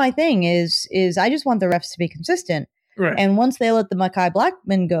 That's my thing is I just want the refs to be consistent. Right. And once they let the Mekhi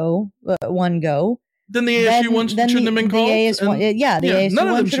Blackman one go, then the ASU one shouldn't have been called. The ASU one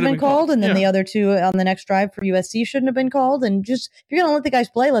should have been called, and then the other two on the next drive for USC shouldn't have been called. And just if you're gonna let the guys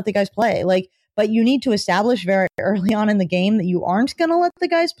play, let the guys play. But you need to establish very early on in the game that you aren't gonna let the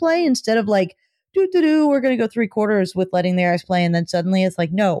guys play instead of like we're gonna go 3 quarters with letting the guys play, and then suddenly it's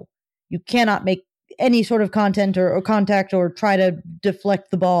like no, you cannot make any sort of content or contact or try to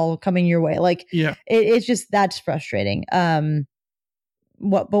deflect the ball coming your way. It's just that's frustrating.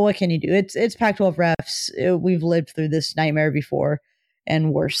 What can you do? It's Pac-12 refs. We've lived through this nightmare before,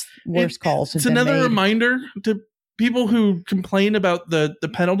 and worse calls. It's another reminder to people who complain about the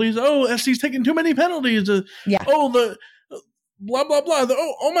penalties. Oh, SC's taking too many penalties. Oh, the blah blah blah.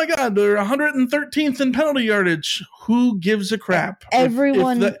 Oh my God, they're 113th in penalty yardage. Who gives a crap?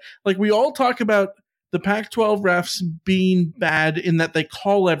 Everyone, like we all talk about the Pac-12 refs being bad in that they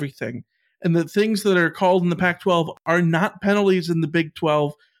call everything, and the things that are called in the Pac-12 are not penalties in the Big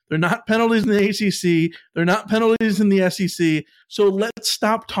 12. They're not penalties in the ACC. They're not penalties in the SEC. So let's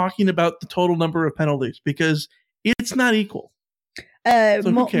stop talking about the total number of penalties because it's not equal.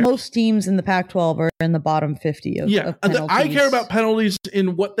 Most teams in the Pac-12 are in the bottom 50 of penalties. I care about penalties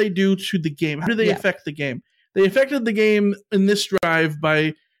in what they do to the game. How do they affect the game? They affected the game in this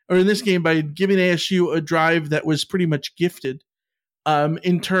game by giving ASU a drive that was pretty much gifted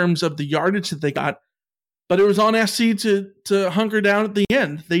in terms of the yardage that they got. But it was on SC to hunker down at the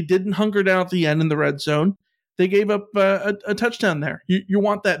end. They didn't hunker down at the end in the red zone. They gave up a touchdown there. You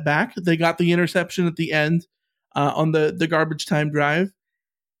want that back. They got the interception at the end on the garbage time drive.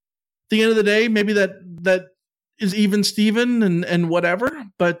 At the end of the day, maybe that is even Steven and whatever.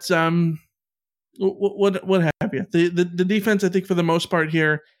 But what have you? The defense, I think, for the most part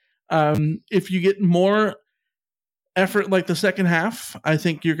here, if you get more effort like the second half, I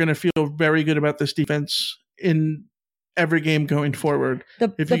think you're going to feel very good about this defense in every game going forward.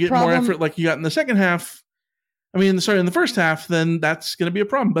 If you get more effort like you got in the second half, in the first half, then that's going to be a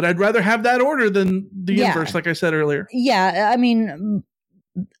problem. But I'd rather have that order than the inverse, like I said earlier. Yeah,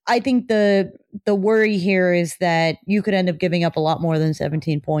 I think the worry here is that you could end up giving up a lot more than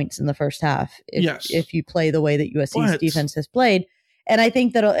 17 points in the first half if you play the way that USC's defense has played. And I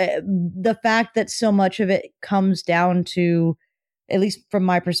think that the fact that so much of it comes down to, at least from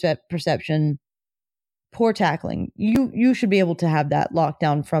my perception, poor tackling. You should be able to have that locked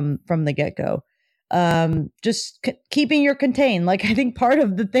down from the get-go. Just keeping your contain. Like, I think part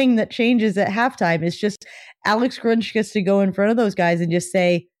of the thing that changes at halftime is just Alex Grinch gets to go in front of those guys and just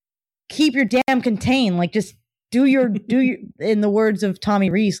say, keep your damn contain. Like, just do your, in the words of Tommy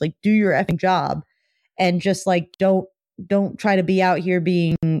Rees, like, do your effing job. And just like, don't try to be out here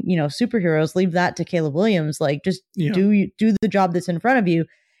being, superheroes. Leave that to Caleb Williams. Like, just do the job that's in front of you.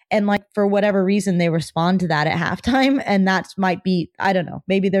 And like, for whatever reason, they respond to that at halftime. And that might be, I don't know,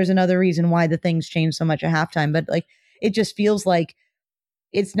 maybe there's another reason why the things change so much at halftime. But like, it just feels like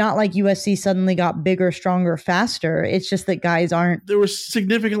it's not like USC suddenly got bigger, stronger, faster. It's just that guys aren't. There was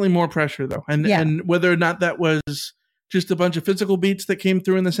significantly more pressure though. And whether or not that was just a bunch of physical beats that came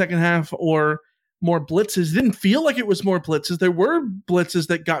through in the second half or more blitzes, didn't feel like it was more blitzes. There were blitzes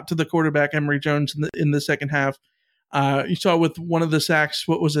that got to the quarterback, Emory Jones, in the second half. You saw with one of the sacks,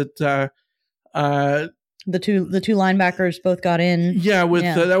 what was it? The two linebackers both got in. Yeah,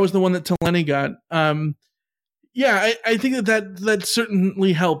 that was the one that Taleni got. I think that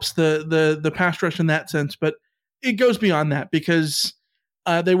certainly helps the pass rush in that sense, but it goes beyond that because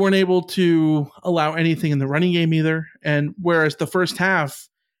they weren't able to allow anything in the running game either. And whereas the first half,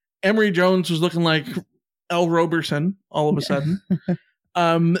 Emory Jones was looking like L. Roberson all of a sudden.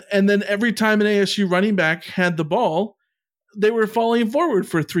 And then every time an ASU running back had the ball, they were falling forward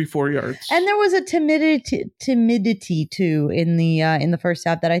for 3-4 yards. And there was a timidity too in the first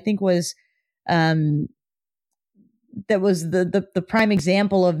half that I think was that was the prime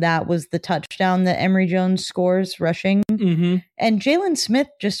example of that was the touchdown that Emory Jones scores rushing. Mm-hmm. And Jalen Smith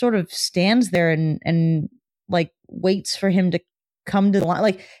just sort of stands there and like waits for him to come to the line.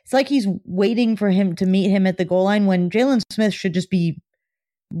 Like, it's like he's waiting for him to meet him at the goal line when Jalen Smith should just be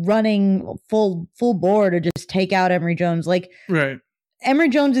running full bore to just take out Emory Jones. Like, right. Emory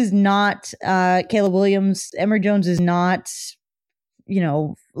Jones is not Caleb Williams. Emory Jones is not,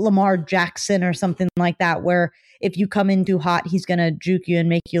 Lamar Jackson or something like that, where if you come in too hot, he's going to juke you and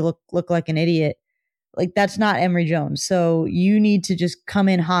make you look like an idiot. Like, that's not Emory Jones. So you need to just come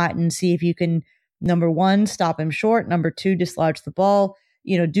in hot and see if you can, number one, stop him short. Number two, dislodge the ball.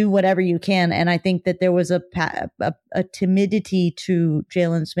 Do whatever you can. And I think that there was a timidity to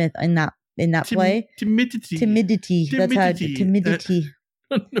Jalen Smith in that play. Timidity. That's how timidity.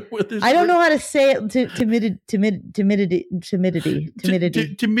 I don't know how to say it. Timidity.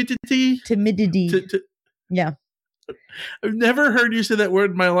 Yeah. I've never heard you say that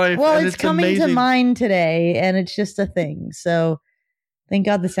word in my life. Well, and it's coming amazing. to mind today, and it's just a thing. So thank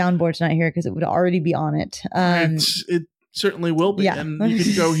God the soundboard's not here because it would already be on it. It certainly will be. Yeah. And you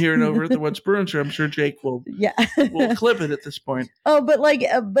can go hear it over at the What's Bruin show. I'm sure Jake will clip it at this point. Oh, but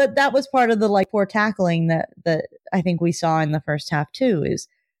that was part of the poor tackling that I think we saw in the first half too, is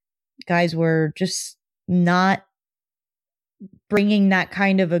guys were just not bringing that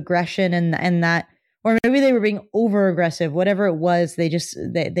kind of aggression and that, or maybe they were being over aggressive, whatever it was.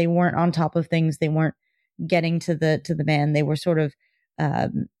 They weren't on top of things. They weren't getting to the man. They were sort of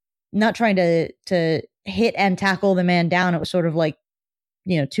not trying to hit and tackle the man down. It was sort of like,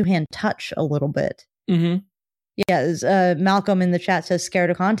 two-hand touch a little bit. Mm-hmm. Yeah, Malcolm in the chat says scared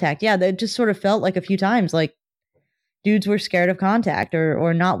of contact. Yeah, that just sort of felt like a few times like dudes were scared of contact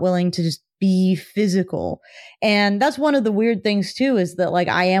or not willing to just be physical. And that's one of the weird things too, is that like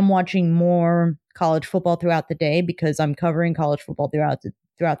I am watching more college football throughout the day because I'm covering college football throughout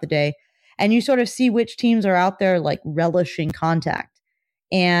the day. And you sort of see which teams are out there like relishing contact.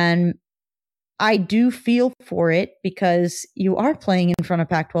 And I do feel for it because you are playing in front of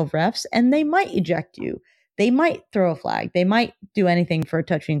Pac-12 refs and they might eject you. They might throw a flag. They might do anything for a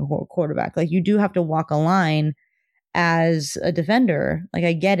touching quarterback. Like you do have to walk a line as a defender. Like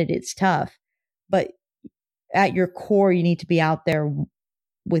I get it. It's tough, but at your core, you need to be out there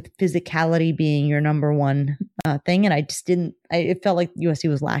with physicality being your number one thing. And I just it felt like USC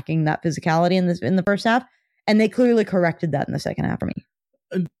was lacking that physicality in the first half. And they clearly corrected that in the second half for me.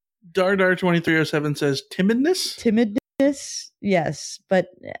 Dardar2307 says timidness? Timidness, yes. But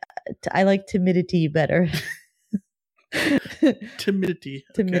I like timidity better. Timidity.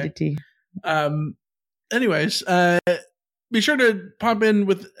 Timidity. Okay. Anyways, be sure to pop in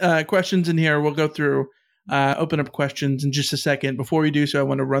with questions in here. We'll go through, open up questions in just a second. Before we do so, I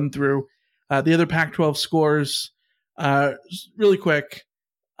want to run through the other Pac-12 scores really quick.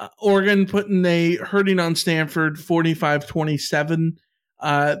 Oregon putting a hurting on Stanford, 45-27.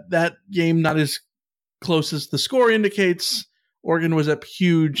 That game not as close as the score indicates. Oregon was up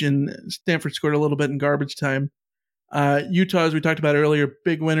huge, and Stanford scored a little bit in garbage time. Utah, as we talked about earlier,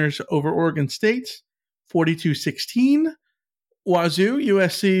 big winners over Oregon State, 42-16. Wazoo,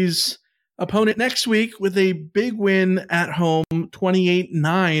 USC's opponent next week, with a big win at home,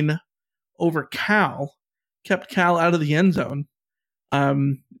 28-9 over Cal. Kept Cal out of the end zone.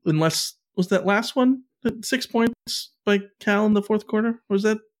 Unless, was that last one? 6 points by Cal in the fourth quarter? Was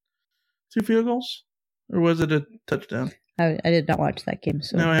that 2 field goals? Or was it a touchdown? I did not watch that game.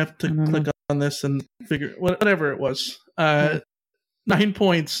 So now I have to click on this and figure whatever it was. 9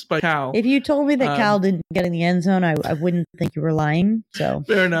 points by Cal. If you told me that Cal didn't get in the end zone, I wouldn't think you were lying. So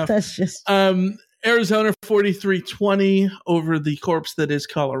fair enough. That's just Arizona 43-20 over the corpse that is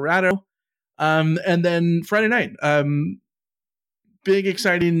Colorado. And then Friday night, big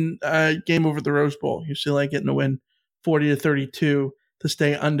exciting game over the Rose Bowl. UCLA getting a win 40-32 to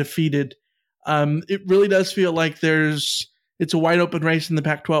stay undefeated. It really does feel like it's a wide open race in the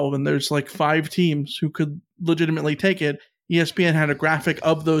Pac-12, and there's like 5 teams who could legitimately take it. ESPN had a graphic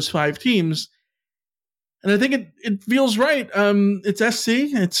of those 5 teams, and I think it feels right. It's SC,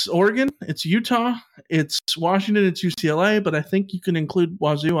 it's Oregon, it's Utah, it's Washington, it's UCLA, but I think you can include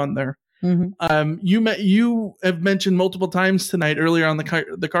Wazoo on there. Mm-hmm. You have mentioned multiple times tonight earlier on the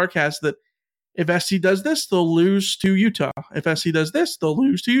CarCast that if SC does this, they'll lose to Utah. If SC does this, they'll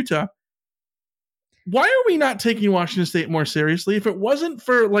lose to Utah. Why are we not taking Washington State more seriously? If it wasn't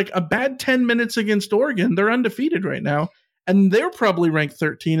for like a bad 10 minutes against Oregon, they're undefeated right now, and they're probably ranked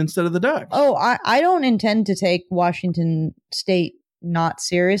 13 instead of the Ducks. Oh, I don't intend to take Washington State not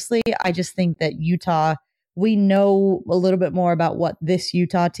seriously. I just think that Utah, we know a little bit more about what this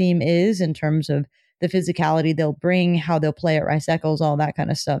Utah team is in terms of the physicality they'll bring, how they'll play at Rice Eccles, all that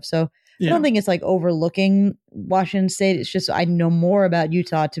kind of stuff. So I don't think it's like overlooking Washington State. It's just I know more about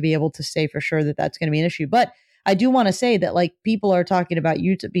Utah to be able to say for sure that that's going to be an issue. But I do want to say that like people are talking about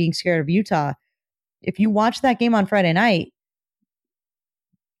Utah being scared of Utah. If you watch that game on Friday night,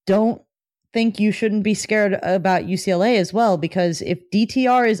 don't think you shouldn't be scared about UCLA as well, because if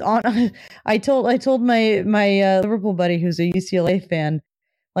DTR is on, I told my Liverpool buddy who's a UCLA fan,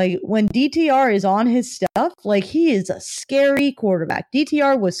 like when DTR is on his stuff, like he is a scary quarterback.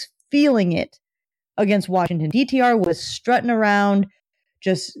 DTR was feeling it against Washington. DTR was strutting around,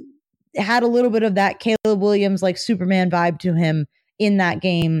 just had a little bit of that Caleb Williams like Superman vibe to him in that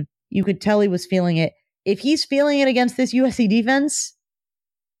game. You could tell he was feeling it. If he's feeling it against this USC defense,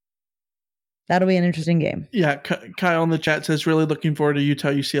 that'll be an interesting game. Yeah, Kyle in the chat says, really looking forward to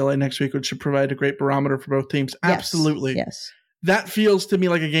Utah UCLA next week, which should provide a great barometer for both teams. Yes, absolutely. yes. That feels to me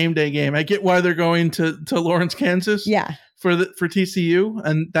like a game day game. I get why they're going to Lawrence, Kansas. Yeah. For TCU,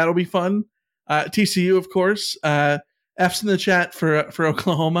 and that'll be fun. TCU, of course. F's in the chat for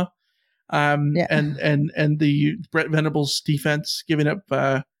Oklahoma. And the Brett Venables defense giving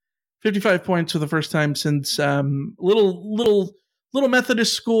up 55 points for the first time since little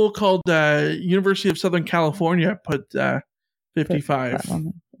Methodist school called University of Southern California put 55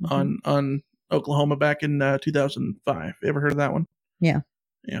 on Oklahoma back in 2005. You ever heard of that one? Yeah.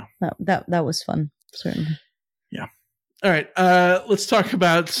 Yeah. That was fun, certainly. Yeah. All right, let's talk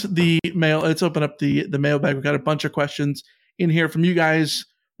about the mail. Let's open up the mailbag. We've got a bunch of questions in here from you guys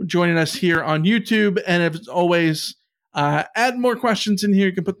joining us here on YouTube. And as always, add more questions in here.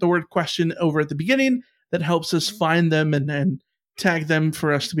 You can put the word question over at the beginning. That helps us find them and tag them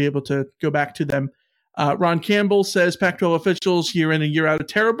for us to be able to go back to them. Ron Campbell says, Pac-12 officials year in and year out are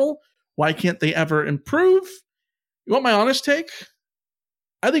terrible. Why can't they ever improve? You want my honest take?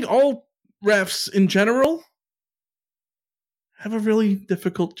 I think all refs in general have a really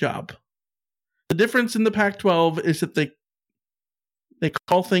difficult job. The difference in the Pac-12 is that they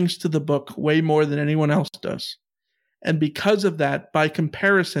call things to the book way more than anyone else does. And because of that, by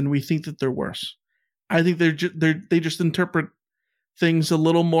comparison, we think that they're worse. I think they just interpret things a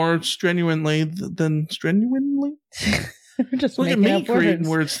little more strenuously than strenuously. Just look at me creating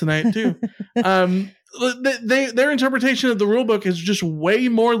words tonight too. Their interpretation of the rule book is just way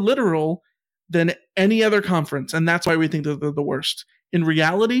more literal than any other conference, and that's why we think that they're the worst. In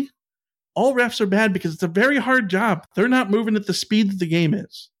reality, all refs are bad because it's a very hard job. They're not moving at the speed that the game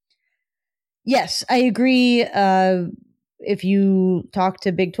is. Yes, I agree. If you talk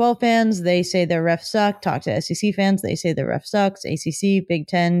to Big 12 fans, they say their refs suck. Talk to SEC fans, they say their ref sucks. ACC, Big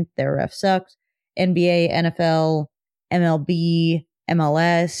 10, their ref sucks. NBA, NFL, MLB,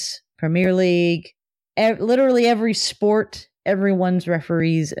 MLS, Premier League, literally every sport, everyone's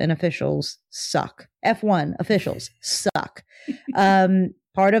referees and officials suck. F1 officials suck.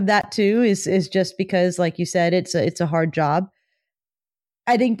 Part of that too is just because, like you said, it's a hard job.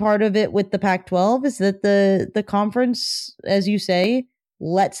 I think part of it with the Pac-12 is that the conference, as you say,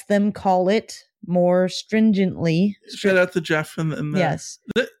 lets them call it more stringently. Shout out to Jeff and yes,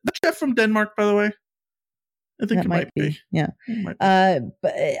 the Jeff from Denmark, by the way. I think that it might be. Yeah. Might be.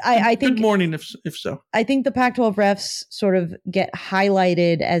 But I think good morning if so. I think the Pac-12 refs sort of get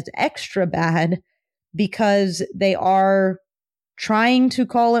highlighted as extra bad because they are trying to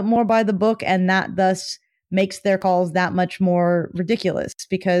call it more by the book, and that thus makes their calls that much more ridiculous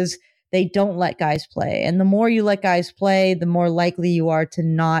because they don't let guys play. And the more you let guys play, the more likely you are to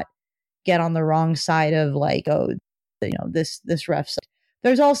not get on the wrong side of like, oh, you know, this ref.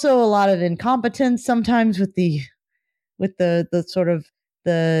 There's also a lot of incompetence sometimes with the sort of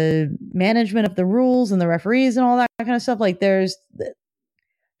the management of the rules and the referees and all that kind of stuff. Like there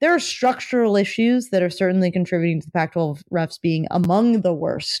are structural issues that are certainly contributing to the Pac-12 refs being among the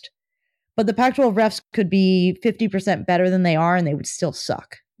worst. But the Pac-12 refs could be 50% better than they are, and they would still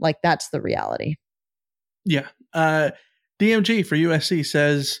suck. Like, that's the reality. Yeah. DMG for USC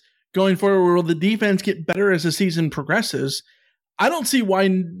says, going forward, will the defense get better as the season progresses? I don't see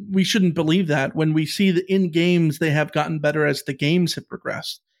why we shouldn't believe that when we see that in games they have gotten better as the games have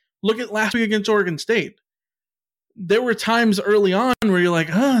progressed. Look at last week against Oregon State. There were times early on where you're like,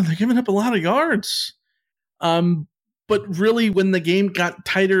 they're giving up a lot of yards. But really, when the game got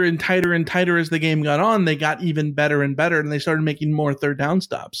tighter and tighter and tighter as the game got on, they got even better and better, and they started making more third down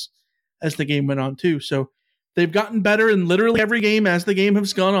stops as the game went on, too. So they've gotten better in literally every game as the game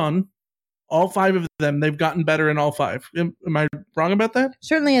has gone on. All 5 of them, they've gotten better in all 5. Am I wrong about that?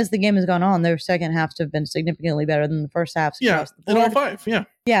 Certainly, as the game has gone on, their second halves have been significantly better than the first halves. Yeah, in all 5, yeah.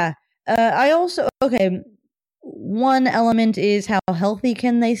 Yeah. One element is how healthy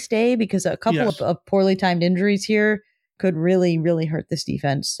can they stay, because a couple of poorly timed injuries here could really, really hurt this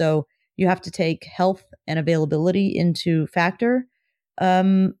defense. So you have to take health and availability into factor.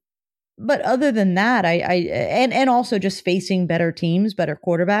 But other than that, and also just facing better teams, better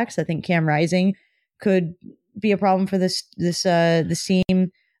quarterbacks. I think Cam Rising could be a problem for this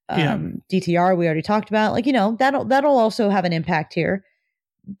team. DTR we already talked about. Like, you know, that'll also have an impact here.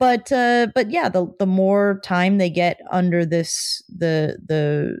 But yeah, the more time they get under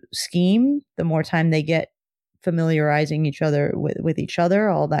the scheme, the more time they get familiarizing each other with each other,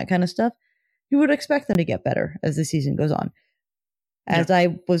 all that kind of stuff, you would expect them to get better as the season goes on. As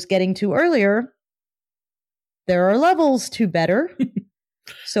I was getting to earlier, there are levels to better.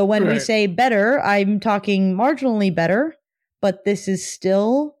 So when we say better, I'm talking marginally better, but this is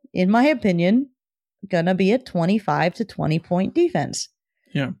still, in my opinion, gonna be a 25 to 20 point defense.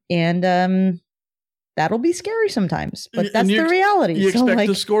 Yeah. And that'll be scary sometimes, but that's the reality. You expect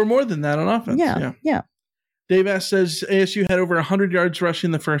to score more than that on offense. Yeah. Dave S. says ASU had over 100 yards rushing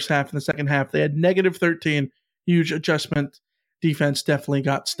in the first half. In the second half, they had negative 13. Huge adjustment. Defense definitely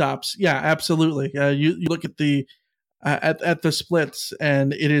got stops. Yeah, absolutely. You look at the at the splits,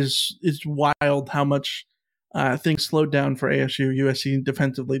 and it's wild how much things slowed down for ASU. USC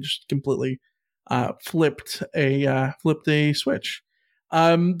defensively just completely flipped a switch.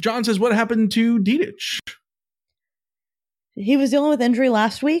 John says, what happened to Dedich? He was dealing with injury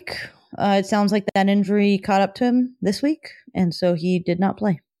last week. It sounds like that injury caught up to him this week, and so he did not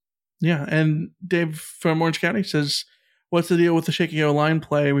play. Yeah, and Dave from Orange County says, what's the deal with the shaky O-line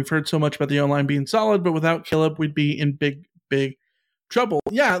play? We've heard so much about the O-line being solid, but without Caleb, we'd be in big, big trouble.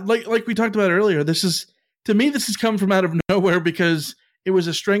 Yeah, like we talked about earlier, this has come from out of nowhere because it was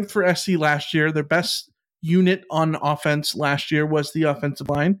a strength for SC last year. Their best unit on offense last year was the offensive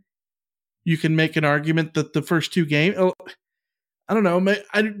line. You can make an argument that the first two games, I don't know,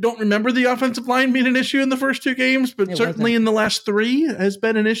 I don't remember the offensive line being an issue in the first two games, but certainly in the last three has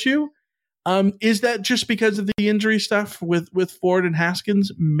been an issue. Is that just because of the injury stuff with Ford and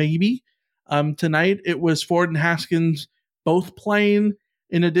Haskins? Maybe. Tonight it was Ford and Haskins both playing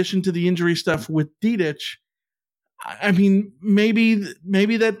in addition to the injury stuff with Dedich. I mean, maybe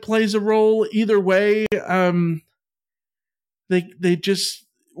that plays a role either way. They just,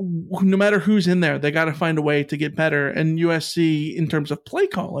 no matter who's in there, they got to find a way to get better. And USC, in terms of play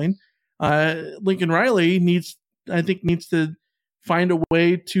calling, Lincoln Riley needs to find a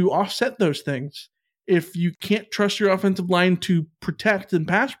way to offset those things. If you can't trust your offensive line to protect and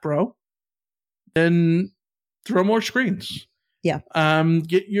pass pro, then throw more screens. Yeah.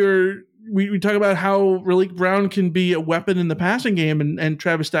 We talk about how Raleek Brown can be a weapon in the passing game and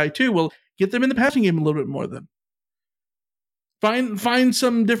Travis Dye too. Well, get them in the passing game a little bit more then. Find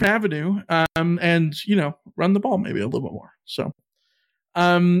some different avenue, and run the ball maybe a little bit more. So,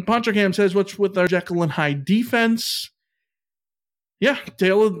 Poncho Cam says, "What's with our Jekyll and Hyde defense?" Yeah,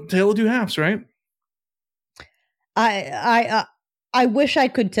 tale of two halves, right? I wish I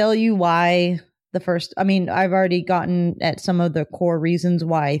could tell you why the first. I mean, I've already gotten at some of the core reasons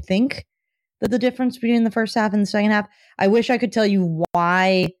why I think that the difference between the first half and the second half. I wish I could tell you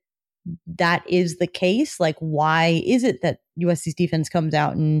why that is the case. Like, why is it that USC's defense comes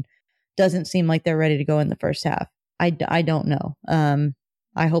out and doesn't seem like they're ready to go in the first half? I don't know.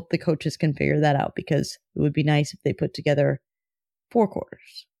 I hope the coaches can figure that out, because it would be nice if they put together 4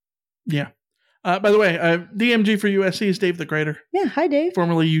 quarters. Yeah. By the way, DMG for USC is Dave the Greater. Yeah. Hi, Dave.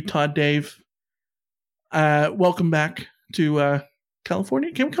 Formerly Utah Dave. Welcome back to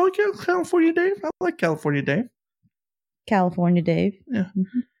California. Can we call you California Dave? I like California Dave. California Dave. Yeah.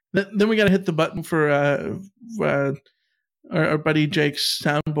 Mm-hmm. Then we got to hit the button for our buddy Jake's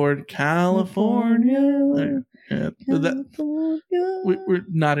soundboard, California. We're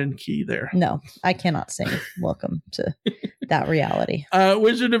not in key there. No, I cannot sing. Welcome to that reality.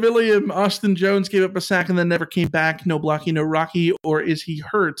 Wizard of Ilium, Austin Jones gave up a sack and then never came back. No blocky, no Rocky, or is he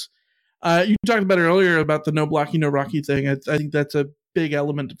hurt? You talked about it earlier about the no blocky, no Rocky thing. I think that's a big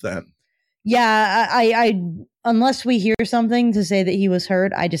element of that. Yeah, I unless we hear something to say that he was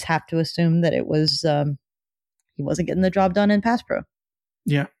hurt, I just have to assume that it was he wasn't getting the job done in pass pro.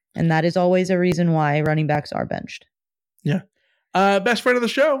 Yeah. And that is always a reason why running backs are benched. Yeah. Best friend of the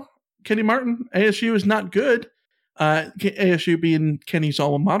show, Kenny Martin. ASU is not good. ASU being Kenny's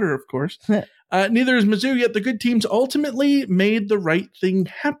alma mater, of course. Neither is Mizzou, yet the good teams ultimately made the right thing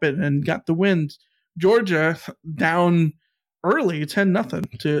happen and got the wins. Georgia down early,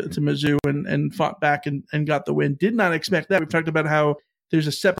 10-0 to Mizzou, and fought back and got the win. Did not expect that. We've talked about how there's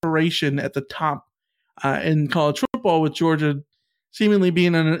a separation at the top in college football, with Georgia seemingly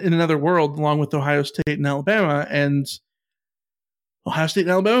being in another world along with Ohio State and Alabama. And Ohio State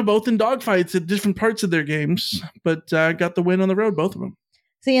and Alabama both in dogfights at different parts of their games, but got the win on the road, both of them.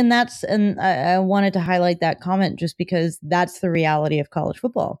 See, and I wanted to highlight that comment just because that's the reality of college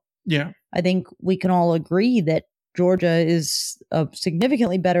football. Yeah. I think we can all agree that Georgia is a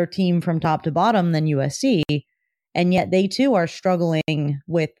significantly better team from top to bottom than USC, and yet they too are struggling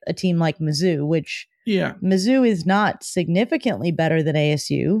with a team like Mizzou, which Mizzou is not significantly better than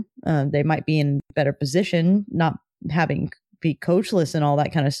ASU. They might be in better position, not having be coachless and all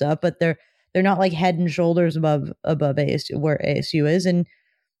that kind of stuff, but they're not like head and shoulders above ASU, where ASU is, and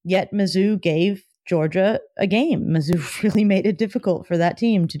yet Mizzou gave Georgia a game. Mizzou really made it difficult for that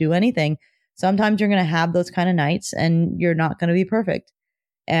team to do anything. Sometimes you're going to have those kind of nights and you're not going to be perfect.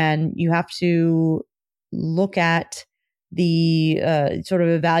 And you have to look at the sort of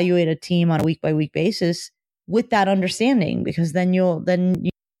evaluate a team on a week by week basis with that understanding, because then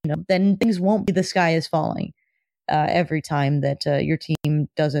then things won't be the sky is falling every time that your team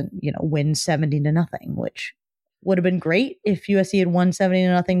doesn't, win 70-0, which would have been great if USC had won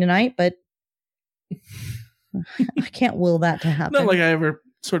 70-0 tonight, but I can't will that to happen. Not like I ever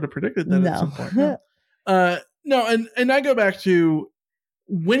sort of predicted that at some point. No, and I go back to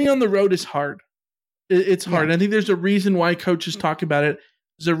winning on the road is hard. It's hard. Yeah. I think there's a reason why coaches talk about it.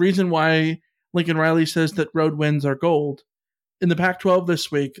 There's a reason why Lincoln Riley says that road wins are gold. In the Pac-12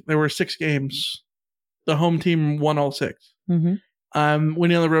 this week, there were 6 games. The home team won all 6. Mm-hmm.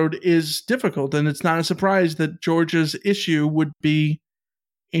 winning on the road is difficult, and it's not a surprise that Georgia's issue would be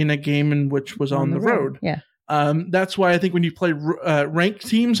in a game in which was on the road. Yeah. That's why I think when you play ranked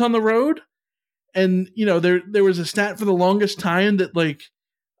teams on the road, and there was a stat for the longest time that like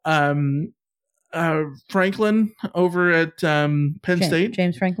Franklin over at Penn State,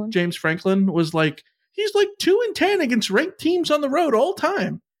 James Franklin was like, he's like 2-10 against ranked teams on the road all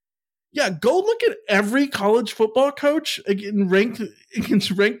time. Yeah, go look at every college football coach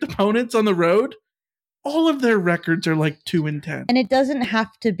against ranked opponents on the road. All of their records are like 2-10. And it doesn't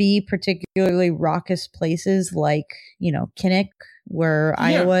have to be particularly raucous places like, Kinnick, where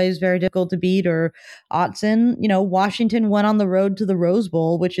Iowa is very difficult to beat, or Autzen. Washington went on the road to the Rose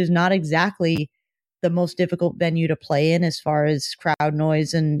Bowl, which is not exactly the most difficult venue to play in as far as crowd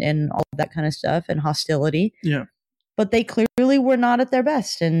noise and all of that kind of stuff and hostility. Yeah. But they clearly were not at their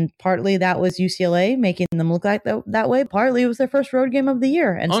best. And partly that was UCLA making them look like that way. Partly it was their first road game of the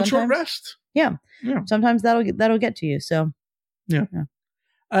year. And on short rest. Yeah. Sometimes that'll get to you. So yeah.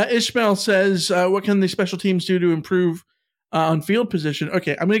 Ishmael says, what can the special teams do to improve on field position?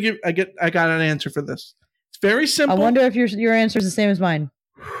 Okay, I'm gonna I got an answer for this. It's very simple. I wonder if your answer is the same as mine.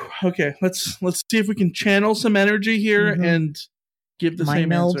 Okay, let's see if we can channel some energy here and give the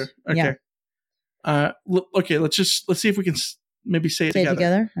same answer. Okay. Yeah. Okay, let's see if we can maybe say it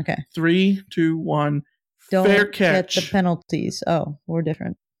together. Okay. 3, 2, 1. Don't fair catch. Get the penalties. Oh, we're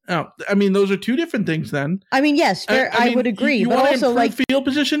different. Oh, I mean, those are two different things then. I mean, yes, I would agree. You but want also, to improve field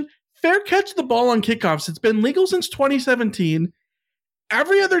position? Fair catch the ball on kickoffs. It's been legal since 2017.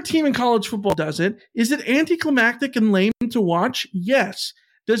 Every other team in college football does it. Is it anticlimactic and lame to watch? Yes.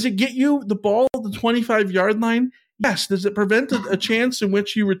 Does it get you the ball at the 25-yard line? Yes. Does it prevent a chance in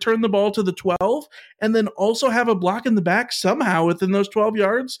which you return the ball to the 12 and then also have a block in the back somehow within those 12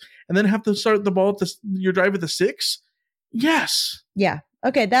 yards and then have to start the ball at your drive at the 6? Yes. Yeah.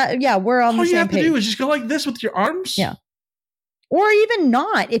 Okay. We're on the same page. All you have to do is just go like this with your arms. Yeah. Or even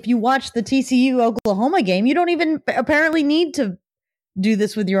not. If you watch the TCU Oklahoma game, you don't even apparently need to do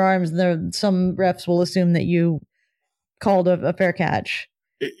this with your arms. Some refs will assume that you called a fair catch.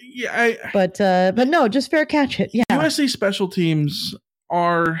 Yeah, but no, just fair catch it. Yeah. USC special teams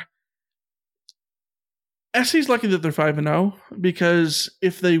are. SC's lucky that they're 5-0 because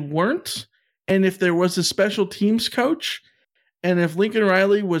if they weren't, and if there was a special teams coach, and if Lincoln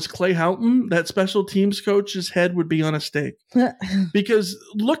Riley was Clay Helton, that special teams coach's head would be on a stake. Because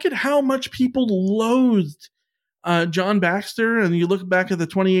look at how much people loathed John Baxter, and you look back at the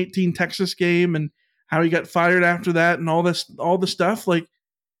 2018 Texas game and how he got fired after that, and all the stuff. Like,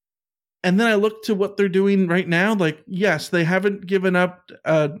 and then I look to what they're doing right now. Like, yes, they haven't given up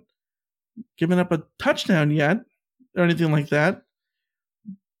a touchdown yet or anything like that,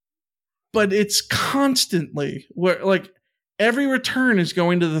 but it's constantly where like. Every return is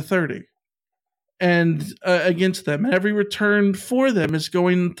going to the 30 and against them. And every return for them is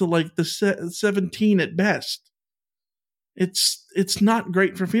going to like the 17 at best. It's not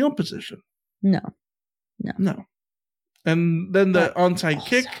great for field position. No. And then the onside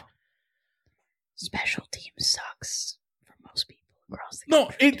kick. Special team sucks for most people across the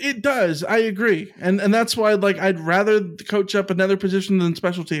country. No, it does. I agree. And that's why like I'd rather coach up another position than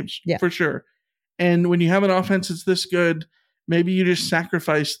special teams for sure. And when you have an offense that's this good, maybe you just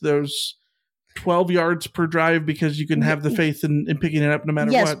sacrifice those 12 yards per drive because you can have the faith in picking it up no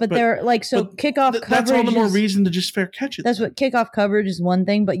matter what. Yes, but they're like, so kickoff coverage. That's all the more reason to just fair catch it. That's what kickoff coverage is one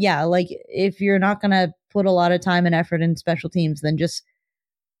thing. But yeah, like if you're not going to put a lot of time and effort in special teams, then just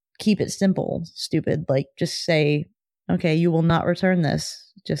keep it simple, stupid. Like just say, okay, you will not return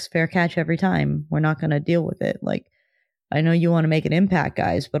this. Just fair catch every time. We're not going to deal with it. Like, I know you want to make an impact,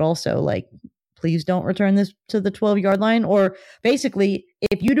 guys, but also like, please don't return this to the 12-yard line. Or basically,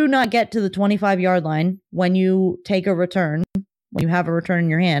 if you do not get to the 25-yard line when you take a return, when you have a return in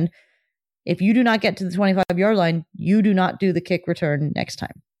your hand, if you do not get to the 25-yard line, you do not do the kick return next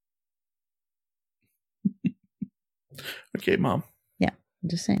time. Okay, Mom. Yeah, I'm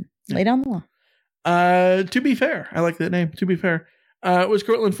just saying. Lay down the law. To be fair, I like that name. To be fair, was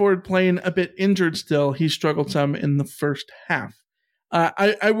Cortland Ford playing a bit injured still? He struggled some in the first half.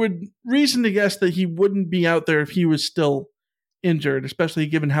 I would reason to guess that he wouldn't be out there if he was still injured, especially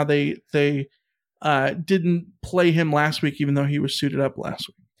given how they didn't play him last week, even though he was suited up last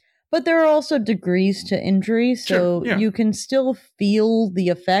week. But there are also degrees to injury, so you can still feel the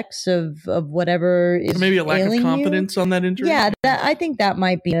effects of whatever is maybe a lack of confidence on that injury. Yeah, I think that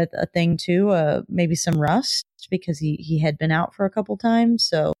might be a thing too. Maybe some rust because he had been out for a couple games.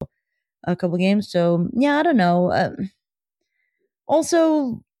 So yeah, I don't know.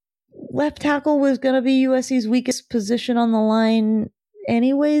 Also, left tackle was going to be USC's weakest position on the line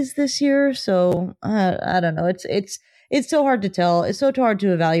anyways this year. So I don't know. It's so hard to tell. It's so hard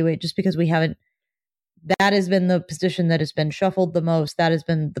to evaluate just because we haven't. That has been the position that has been shuffled the most. That has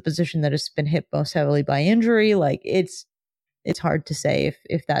been the position that has been hit most heavily by injury. Like it's hard to say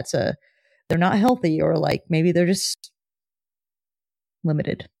if that's they're not healthy or like maybe they're just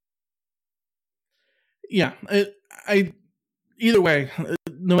limited. Yeah, I either way,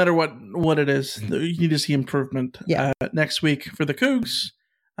 no matter what it is, you need to see improvement. Yeah. Next week for the Cougs,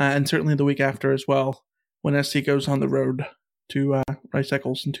 and certainly the week after as well when SC goes on the road to Rice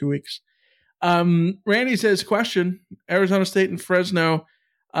Eccles in 2 weeks. Randy says, question, Arizona State and Fresno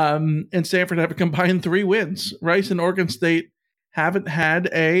and Stanford have a combined 3 wins. Rice and Oregon State haven't had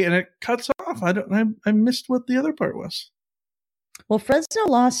and it cuts off. I missed what the other part was. Well, Fresno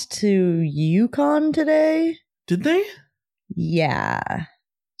lost to UConn today. Did they? Yeah.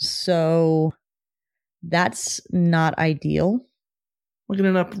 So that's not ideal. Looking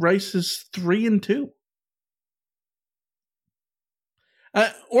it up, Rice is 3-2.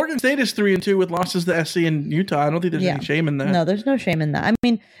 Oregon State is 3-2 with losses to SC and Utah. I don't think there's any shame in that. No, there's no shame in that. I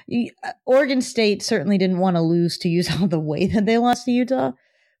mean, Oregon State certainly didn't want to lose to Utah the way that they lost to Utah.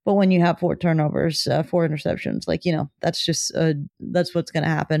 But when you have 4 turnovers, 4 interceptions, like, that's just, that's what's going to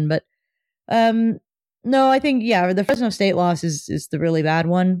happen. But no, I think, the Fresno State loss is the really bad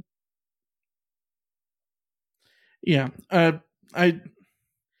one. Yeah. I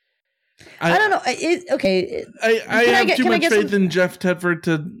don't know. I have too much faith in Jeff Tedford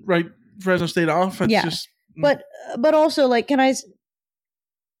to write Fresno State off. It's just, but also, like, I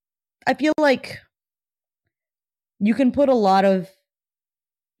feel like you can put a lot of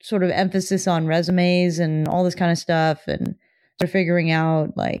sort of emphasis on resumes and all this kind of stuff, and they're figuring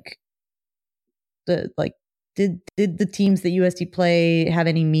out like did the teams that USC play have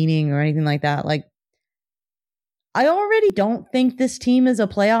any meaning or anything like that? Like, I already don't think this team is a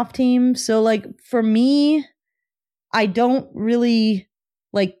playoff team. So, like, for me, I don't really,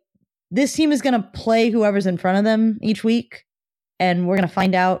 like, this team is going to play whoever's in front of them each week. And we're going to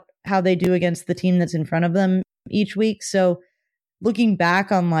find out how they do against the team that's in front of them each week. So, looking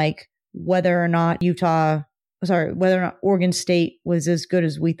back on, like, whether or not Oregon State was as good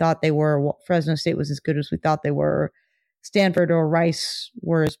as we thought they were, Fresno State was as good as we thought they were, Stanford or Rice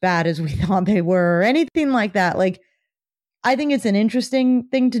were as bad as we thought they were, or anything like that. Like, I think it's an interesting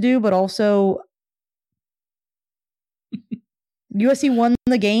thing to do, but also USC won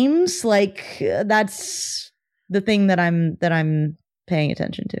the games. Like, that's the thing that I'm paying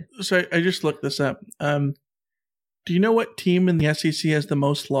attention to. So I just looked this up. Do you know what team in the SEC has the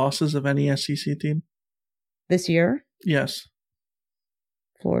most losses of any SEC team this year? Yes.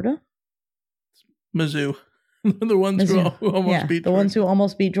 Florida? Mizzou. The ones who almost beat Georgia. Ones who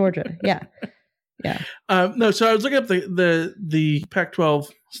almost beat Georgia. Yeah. Yeah. No, so I was looking up the Pac-12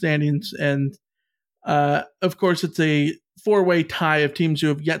 standings, and of course it's a 4-way tie of teams who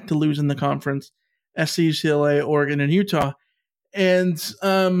have yet to lose in the conference: SC, UCLA, Oregon, and Utah. And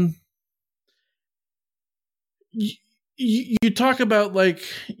you talk about, like,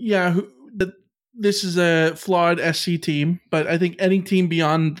 this is a flawed SC team, but I think any team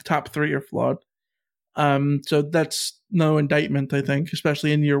beyond the top 3 are flawed. So that's no indictment, I think,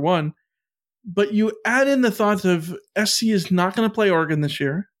 especially in year 1. But you add in the thought of SC is not going to play Oregon this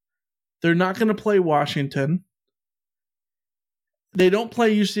year. They're not going to play Washington. They don't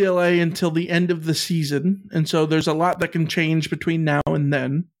play UCLA until the end of the season. And so there's a lot that can change between now and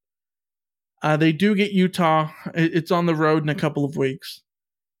then. They do get Utah. It's on the road in a couple of weeks.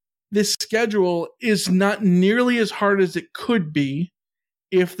 This schedule is not nearly as hard as it could be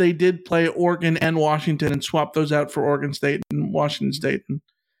if they did play Oregon and Washington and swap those out for Oregon State and Washington State and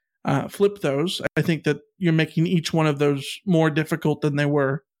flip those. I think that you're making each one of those more difficult than they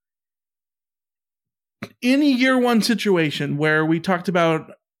were. In a year 1 situation where we talked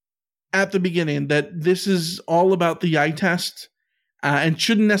about at the beginning that this is all about the eye test and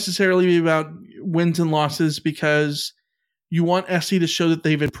shouldn't necessarily be about wins and losses, because you want SC to show that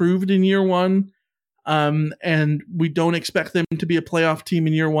they've improved in year 1. And we don't expect them to be a playoff team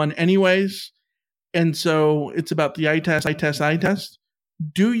in year 1 anyways. And so it's about the eye test.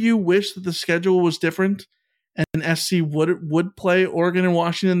 Do you wish that the schedule was different and SC would play Oregon and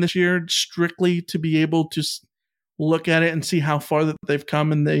Washington this year strictly to be able to look at it and see how far that they've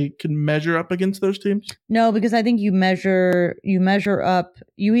come and they can measure up against those teams? No, because I think you measure up.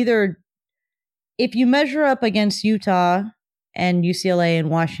 If you measure up against Utah and UCLA and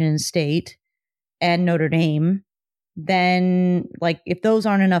Washington State and Notre Dame, then, like, if those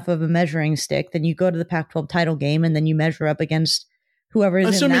aren't enough of a measuring stick, then you go to the Pac-12 title game and then you measure up against whoever is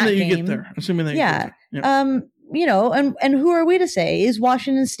Assuming in that that you game. get there. Assuming that Yeah. you get there. Yeah. You know, and who are we to say? Is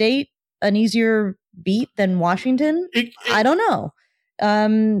Washington State an easier beat than Washington? I don't know.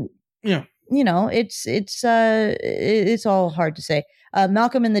 Yeah. You know, it's all hard to say.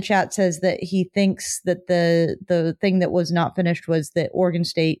 Malcolm in the chat says that he thinks that the thing that was not finished was that Oregon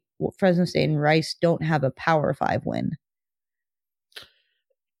State, Fresno State, and Rice don't have a Power 5 win.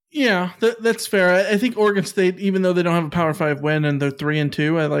 Yeah, that's fair. I think Oregon State, even though they don't have a Power 5 win and they're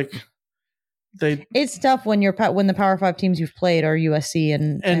 3-2, It's tough when the Power 5 teams you've played are USC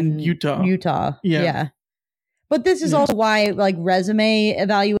and Utah. Yeah. But this is also why like resume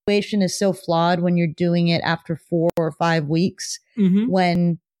evaluation is so flawed when you're doing it after 4 or 5 weeks.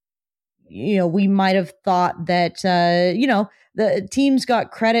 When we might have thought that the teams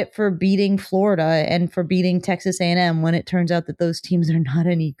got credit for beating Florida and for beating Texas A&M when it turns out that those teams are not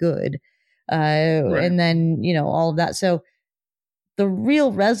any good. And then, all of that. So the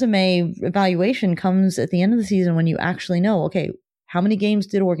real resume evaluation comes at the end of the season when you actually know, okay, how many games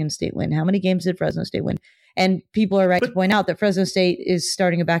did Oregon State win? How many games did Fresno State win? And people are right to point out that Fresno State is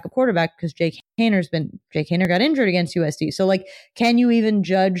starting a backup quarterback because Jake Haener got injured against USD. So like, can you even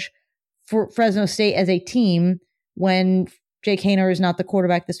judge for Fresno State as a team when Jake Haener is not the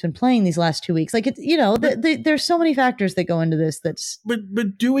quarterback that's been playing these last 2 weeks? Like it's, there's so many factors that go into this.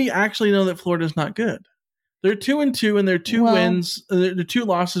 But do we actually know that Florida's not good? They're 2-2, and their two wins, the 2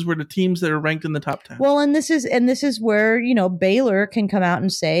 losses were to teams that are ranked in the top 10. Well, and this is where Baylor can come out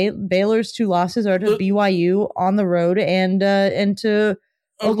and say Baylor's 2 losses are to BYU on the road and to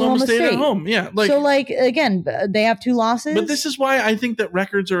Oklahoma State at home. Yeah, so again, they have 2 losses. But this is why I think that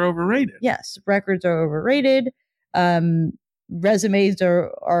records are overrated. Yes, records are overrated. Resumes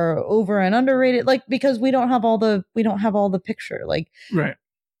are over and underrated. Like because we don't have all the picture. Like right.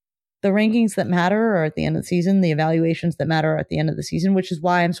 The rankings that matter are at the end of the season. The evaluations that matter are at the end of the season, which is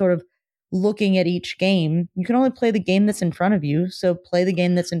why I'm sort of looking at each game. You can only play the game that's in front of you. So play the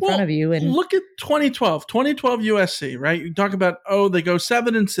game that's in front of you. And look at 2012 USC, right? You talk about, they go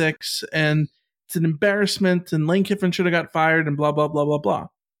 7-6 and it's an embarrassment and Lane Kiffin should have got fired and blah, blah, blah, blah, blah.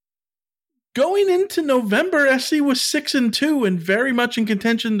 Going into November, SC was 6-2 and very much in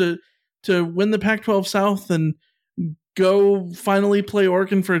contention to win the Pac-12 South and go finally play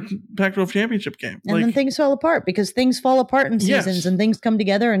Oregon for a Pac-12 championship game. And then things fall apart because things fall apart in seasons and things come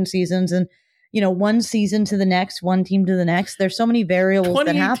together in seasons and, one season to the next, one team to the next. There's so many variables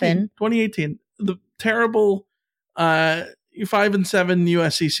that happen. 2018, the terrible 5-7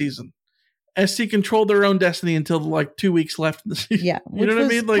 USC season. SC controlled their own destiny until 2 weeks left in the season. Yeah. Which was what I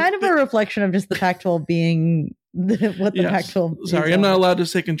mean? Kind of a reflection of just the Pac-12 being what the Pac-12 is. Sorry, I'm not allowed to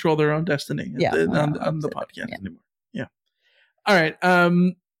say control their own destiny on the podcast anymore. Yeah. All right.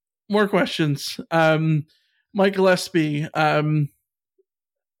 More questions. Michael Espy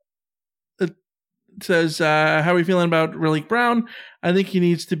it says, how are we feeling about Raleek Brown? I think he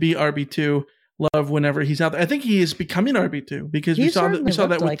needs to be RB2. Love whenever he's out there. I think he is becoming RB2 because we saw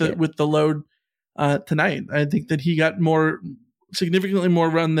that with the load tonight. I think that he got significantly more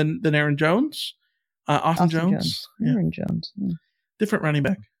run than Aaron Jones. Austin Jones. Yeah. Aaron Jones. Yeah. Different running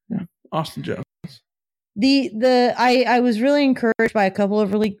back. Yeah. Austin Jones. I was really encouraged by a couple of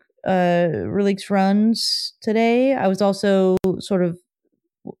Raleek's runs today. I was also sort of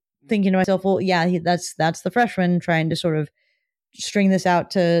thinking to myself, well, yeah, that's the freshman trying to sort of string this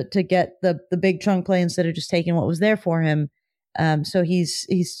out to get the big chunk play instead of just taking what was there for him. So he's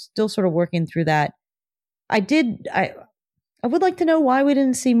still sort of working through that. I would like to know why we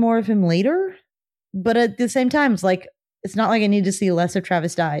didn't see more of him later, but at the same time, it's not like I need to see less of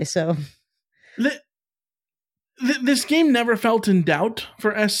Travis Dye. So this game never felt in doubt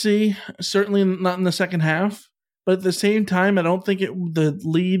for SC, certainly not in the second half. But at the same time, I don't think the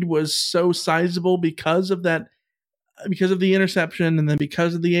lead was so sizable because of that. Because of the interception and then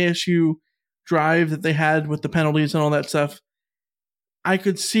because of the ASU drive that they had with the penalties and all that stuff, I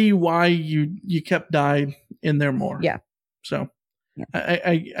could see why you kept Dye in there more. Yeah. So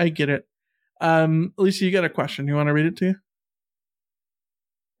I get it. Alicia, you got a question. You want to read it to you?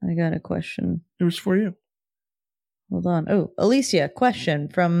 I got a question. It was for you. Hold on. Oh, Alicia, question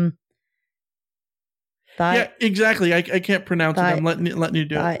from yeah, exactly. I can't pronounce it. I'm letting you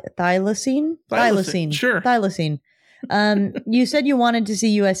do it. Thylacine. Sure. Thylacine. You said you wanted to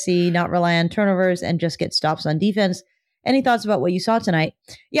see USC not rely on turnovers and just get stops on defense. Any thoughts about what you saw tonight?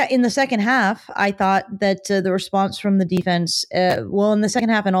 Yeah, in the second half, I thought that the response from the defense, in the second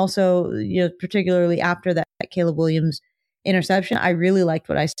half and also, particularly after that Caleb Williams interception, I really liked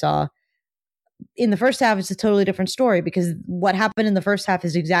what I saw. In the first half, it's a totally different story because what happened in the first half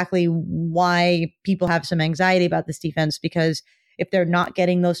is exactly why people have some anxiety about this defense because If they're not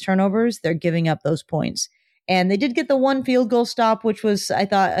getting those turnovers, they're giving up those points. And they did get the one field goal stop, which was I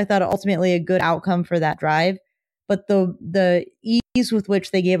thought ultimately a good outcome for that drive. But the ease with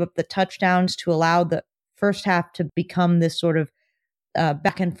which they gave up the touchdowns to allow the first half to become this sort of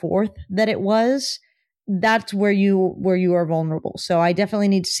back and forth that it was, that's where you are vulnerable. So I definitely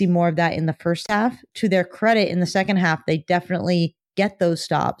need to see more of that in the first half. To their credit, in the second half, they definitely get those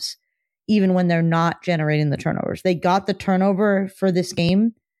stops, even when they're not generating the turnovers. They got the turnover for this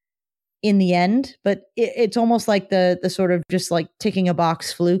game in the end, but it's almost like the sort of just like ticking a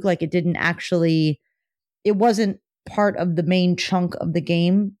box fluke. Like it wasn't part of the main chunk of the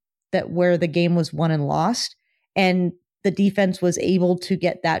game where the game was won and lost. And the defense was able to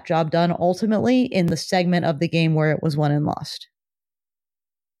get that job done ultimately in the segment of the game where it was won and lost.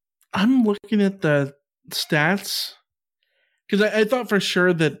 I'm looking at the stats because I thought for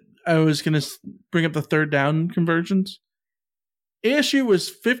sure that I was going to bring up the third down conversions. ASU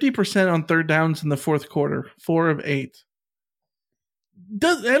was 50% on third downs in the fourth quarter, 4 of 8.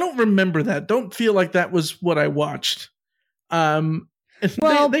 I don't remember that. Don't feel like that was what I watched. Well,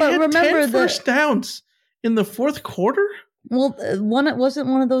 they had remember 10 first downs in the fourth quarter. Well, it wasn't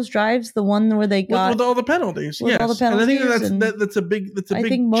one of those drives, the one where they got with all the penalties. Yes, all the penalties, and I think that's a big. I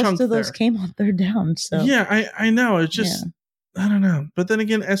think most of those came on third down. So yeah, I know. It's just I don't know. But then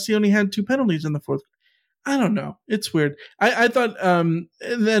again, SC only had 2 penalties in the fourth. I don't know. It's weird. I thought. And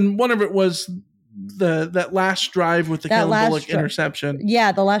then one of it was that last drive with the Kellen Bullock interception.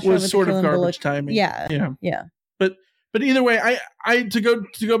 Yeah, the last drive was with sort the of garbage Bullock. timing. Yeah. But either way, I to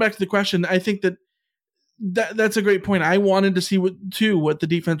go back to the question. I think that's a great point. I wanted to see what the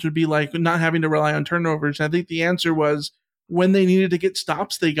defense would be like, not having to rely on turnovers. I think the answer was when they needed to get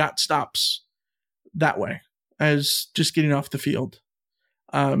stops, they got stops that way, as just getting off the field.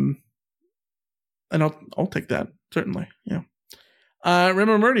 And I'll take that, certainly. Yeah.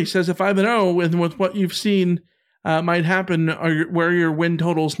 Remo Murdy says, if 5-0 and with what you've seen might happen, where are your win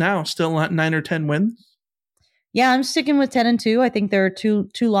totals now? Still at 9 or 10 wins? Yeah, I'm sticking with 10-2. I think there are two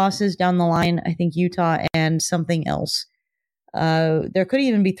losses down the line. I think Utah and something else. There could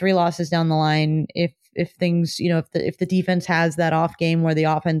even be 3 losses down the line if things, if the defense has that off game where the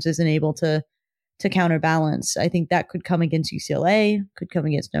offense isn't able to counterbalance. I think that could come against UCLA, could come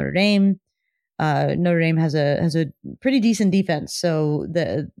against Notre Dame. Notre Dame has a pretty decent defense, so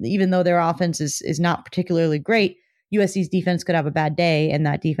even though their offense is not particularly great, USC's defense could have a bad day, and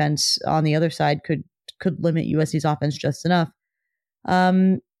that defense on the other side could limit USC's offense just enough.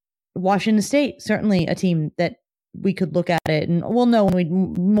 Washington State, certainly a team that we could look at it, and we'll know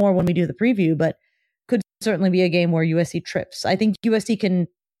when we do the preview, but could certainly be a game where USC trips. I think USC can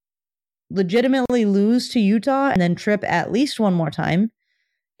legitimately lose to Utah and then trip at least one more time,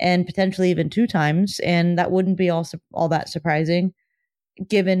 and potentially even 2 times, and that wouldn't be all that surprising,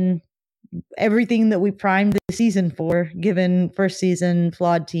 given everything that we primed the season for, given first season,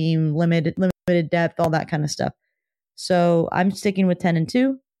 flawed team, limited depth, all that kind of stuff. So I'm sticking with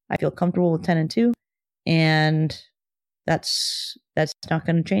 10-2. I feel comfortable with 10-2, and that's not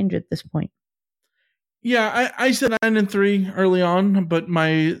going to change at this point. Yeah, I said 9-3 early on, but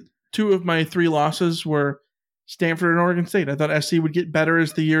 2 of my 3 losses were Stanford and Oregon State. I thought SC would get better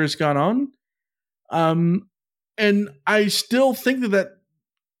as the year has gone on. And I still think that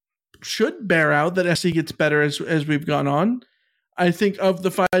should bear out that SC gets better as we've gone on. I think of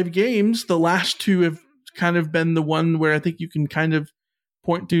the 5 games, the last 2 have kind of been the one where I think you can kind of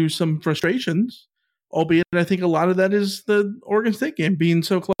point to some frustrations, albeit I think a lot of that is the Oregon State game being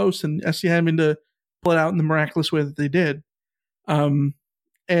so close and SC having to pull it out in the miraculous way that they did. And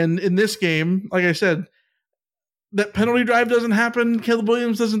in this game, like I said, that penalty drive doesn't happen. Caleb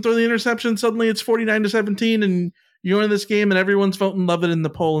Williams doesn't throw the interception. Suddenly it's 49-17 and you go in this game and everyone's voting love it in the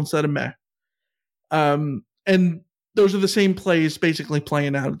poll instead of meh. And those are the same plays basically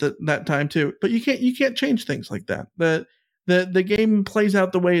playing out at that time too. But you can't change things like that. The game plays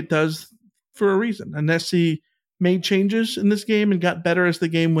out the way it does for a reason. And SC made changes in this game and got better as the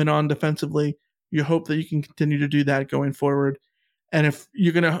game went on defensively. You hope that you can continue to do that going forward. And if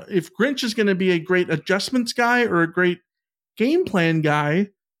Grinch is gonna be a great adjustments guy or a great game plan guy,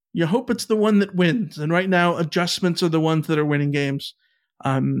 you hope it's the one that wins. And right now, adjustments are the ones that are winning games.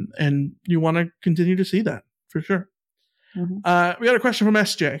 And you want to continue to see that for sure. Mm-hmm. We got a question from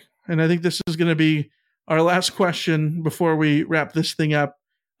SJ, and I think this is going to be our last question before we wrap this thing up,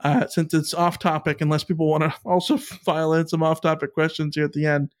 since it's off topic, unless people want to also file in some off topic questions here at the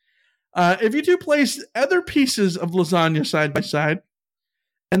end. If you 2 place other pieces of lasagna side by side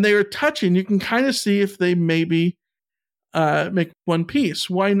and they are touching, you can kind of see if they maybe make one piece.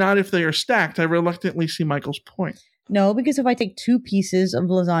 Why not if they are stacked? I reluctantly see Michael's point. No, because if I take 2 pieces of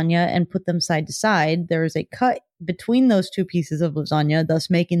lasagna and put them side to side, there is a cut between those 2 pieces of lasagna, thus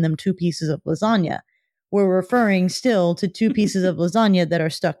making them 2 pieces of lasagna. We're referring still to 2 pieces of lasagna that are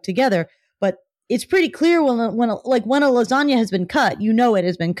stuck together, but it's pretty clear when a lasagna has been cut, you know it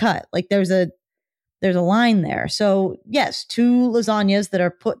has been cut. Like there's a line there. So yes, 2 lasagnas that are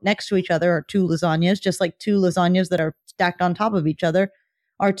put next to each other are 2 lasagnas, just like 2 lasagnas that are stacked on top of each other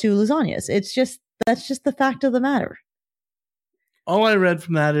are 2 lasagnas. That's just the fact of the matter. All I read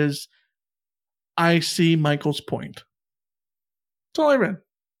from that is, I see Michael's point. That's all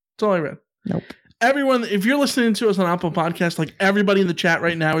I read. Nope. Everyone, if you're listening to us on Apple Podcasts, like everybody in the chat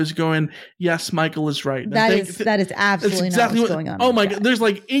right now is going, yes, Michael is right. That is absolutely not what's going on. Oh my God. There's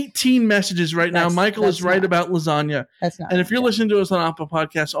like 18 messages right now. Michael is right about lasagna. That's not. And if you're listening to us on Apple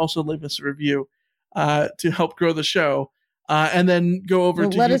Podcasts, also leave us a review to help grow the show. And then go over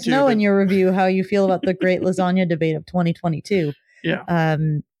to let YouTube us know in your review how you feel about the great lasagna debate of 2022. Yeah.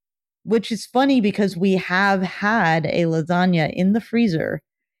 Which is funny because we have had a lasagna in the freezer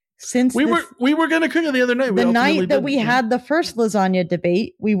since we were going to cook it the other night. The night that we had the first lasagna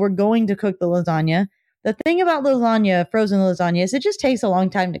debate, we were going to cook the lasagna. The thing about lasagna, frozen lasagna, is it just takes a long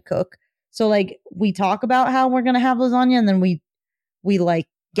time to cook. So like we talk about how we're going to have lasagna, and then we like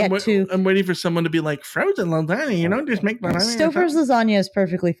I'm waiting for someone to be like, frozen lasagna, you don't just make lasagna. Stouffer's lasagna is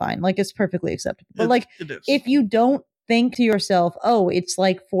perfectly fine. Like it's perfectly acceptable. But if you don't think to yourself, oh, it's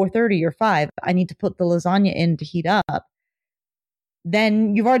like 4:30 or 5, I need to put the lasagna in to heat up,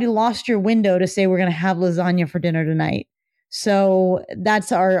 then you've already lost your window to say we're going to have lasagna for dinner tonight. So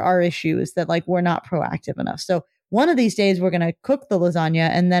that's our issue, is that like we're not proactive enough. So one of these days we're going to cook the lasagna,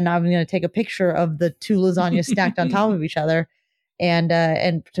 and then I'm going to take a picture of the 2 lasagnas stacked on top of each other. And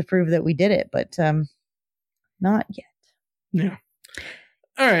to prove that we did it, but not yet. Yeah.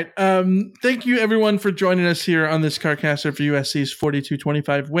 All right. Thank you, everyone, for joining us here on this CarCaster for USC's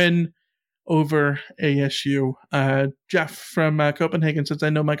 42-25 win over ASU. Jeff from Copenhagen says, I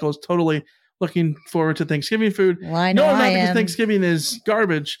know Michael is totally looking forward to Thanksgiving food. Well, I know I'm not, I because am. Thanksgiving is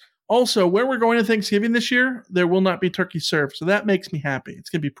garbage. Also, where we're going to Thanksgiving this year, there will not be turkey served. So that makes me happy. It's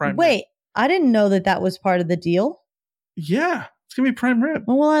going to be prime rib. Wait, I didn't know that was part of the deal. Yeah. It's going to be prime rib.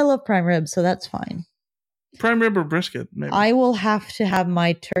 Well, I love prime rib, so that's fine. Prime rib or brisket, maybe. I will have to have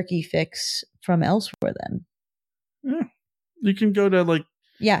my turkey fix from elsewhere then. Yeah. You can go to like...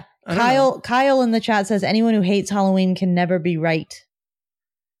 Yeah. Kyle in the chat says, anyone who hates Halloween can never be right.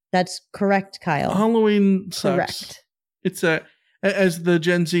 That's correct, Kyle. Halloween sucks. Correct. It's as the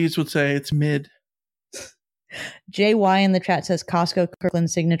Gen Zs would say, it's mid. JY in the chat says, Costco Kirkland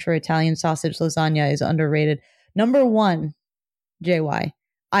signature Italian sausage lasagna is underrated. Number 1, JY,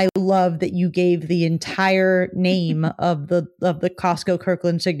 I love that you gave the entire name of the Costco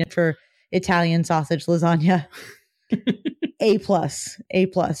Kirkland signature Italian sausage lasagna. A+.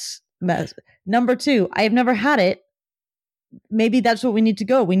 Number 2, I have never had it. Maybe that's what we need to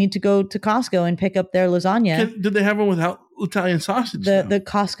go. We need to go to Costco and pick up their lasagna. Did they have one without Italian sausage? The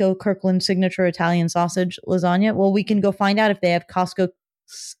Costco Kirkland signature Italian sausage lasagna. Well, we can go find out if they have Costco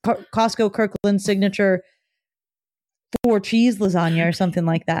Kirkland signature 4 cheese lasagna or something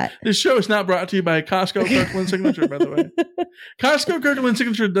like that. This show is not brought to you by Costco Kirkland signature, by the way. Costco Kirkland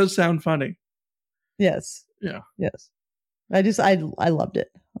signature does sound funny. Yes. Yeah. Yes. I loved it.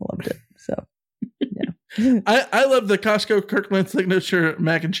 I loved it. So yeah. I love the Costco Kirkland signature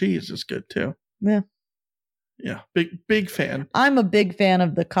mac and cheese. It's good too. Yeah. Yeah. Big fan. I'm a big fan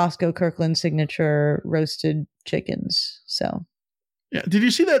of the Costco Kirkland signature roasted chickens. So yeah. Did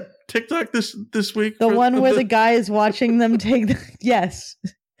you see that TikTok this week? The one where the guy is watching them take yes.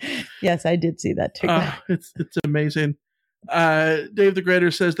 Yes, I did see that TikTok. It's amazing. Dave the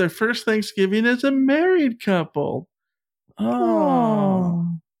Greater says their first Thanksgiving as a married couple. Oh.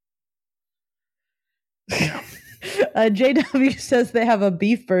 Yeah. JW says they have a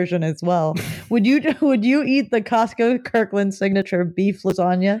beef version as well. Would you eat the Costco Kirkland signature beef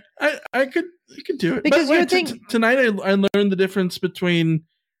lasagna? I could do it because tonight I learned the difference between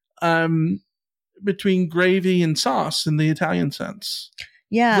gravy and sauce in the Italian sense.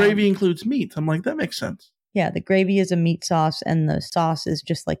 Yeah, gravy includes meat. I'm like, that makes sense. Yeah, the gravy is a meat sauce, and the sauce is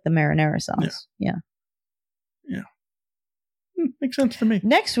just like the marinara sauce. Yeah. Makes sense to me.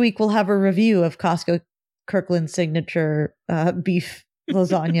 Next week we'll have a review of Costco Kirkland signature beef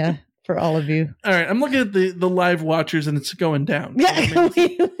lasagna for all of you. All right, I'm looking at the live watchers, and it's going down. Yeah,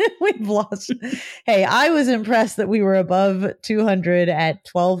 we've lost. Hey, I was impressed that we were above 200 at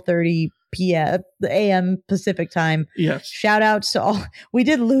 12:30 p.m. a.m. Pacific time. Yes. Shout outs to all. We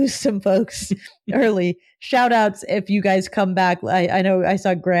did lose some folks early. Shout outs if you guys come back. I know I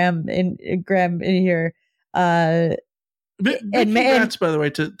saw Graham in here. Big congrats, by the way,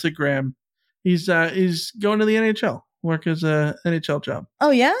 to Graham. He's going to the NHL. Work as a NHL job. Oh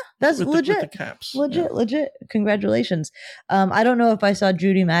yeah, that's with legit. The Caps. Legit. Congratulations. I don't know if I saw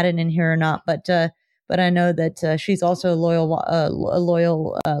Judy Madden in here or not, but I know that she's also a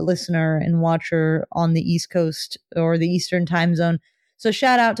loyal listener and watcher on the East Coast or the Eastern time zone. So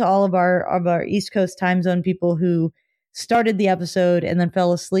shout out to all of our East Coast time zone people who started the episode and then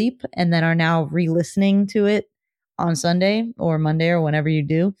fell asleep and then are now re-listening to it on Sunday or Monday or whenever you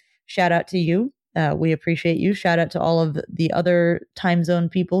do. Shout out to you. We appreciate you. Shout out to all of the other time zone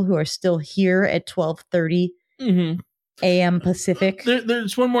people who are still here at 12:30 a.m. Pacific.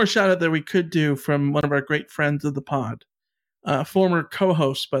 There's one more shout out that we could do from one of our great friends of the pod, former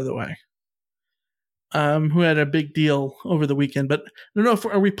co-host, by the way, who had a big deal over the weekend. But I don't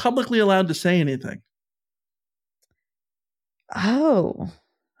know, are we publicly allowed to say anything? Oh.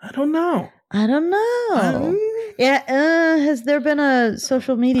 I don't know. Yeah, has there been a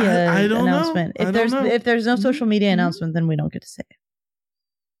social media announcement? If there's no social media announcement, then we don't get to say it.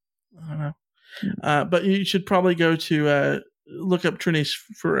 I don't know. But you should probably go to look up Trinice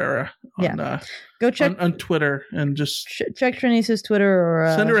Ferreira on, go check on Twitter and just check Trinice's Twitter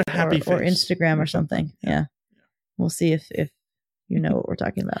or send her a happy face or Instagram or something. Yeah. We'll see if you know what we're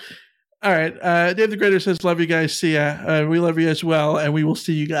talking about. All right. Dave the Greater says, love you guys. See ya. We love you as well. And we will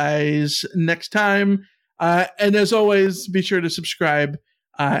see you guys next time. And as always, be sure to subscribe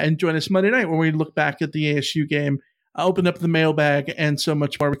and join us Monday night when we look back at the ASU game, open up the mailbag, and so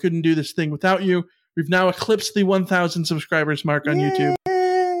much more. We couldn't do this thing without you. We've now eclipsed the 1,000 subscribers mark on YouTube.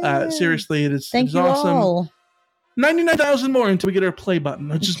 Seriously, it is Thank you awesome. All. 99,000 more until we get our play button,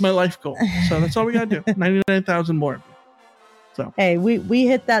 which is my life goal. So that's all we got to do. 99,000 more. So hey, we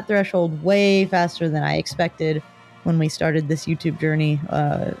hit that threshold way faster than I expected when we started this YouTube journey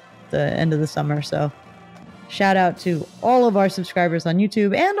the end of the summer. So shout out to all of our subscribers on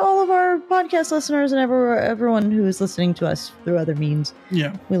YouTube and all of our podcast listeners and everyone who is listening to us through other means.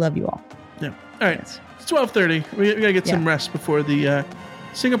 Yeah. We love you all. Yeah. All right. Yes. It's 12:30. We got to get some rest before the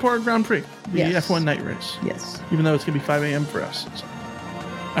Singapore Grand Prix, the F1 night race. Yes. Even though it's going to be 5 a.m. for us. So.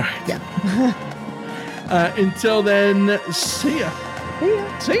 All right. Yeah. Until then, see ya.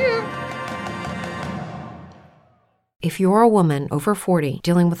 See ya. If you're a woman over 40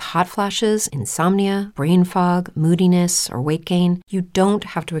 dealing with hot flashes, insomnia, brain fog, moodiness, or weight gain, you don't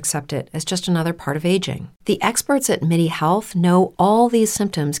have to accept it as just another part of aging. The experts at MIDI Health know all these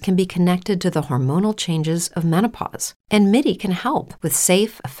symptoms can be connected to the hormonal changes of menopause. And MIDI can help with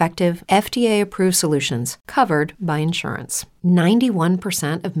safe, effective, FDA-approved solutions covered by insurance.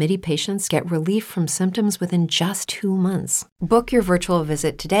 91% of MIDI patients get relief from symptoms within just 2 months. Book your virtual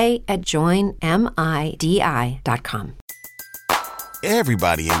visit today at joinmidi.com.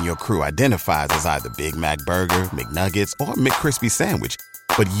 Everybody in your crew identifies as either Big Mac Burger, McNuggets, or McCrispy Sandwich.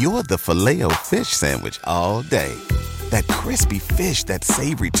 But you're the Filet-O-Fish Sandwich all day. That crispy fish, that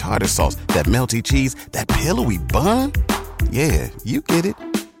savory tartar sauce, that melty cheese, that pillowy bun. Yeah, you get it.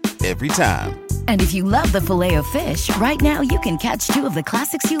 Every time. And if you love the Filet-O-Fish, right now you can catch 2 of the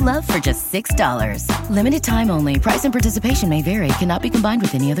classics you love for just $6. Limited time only. Price and participation may vary. Cannot be combined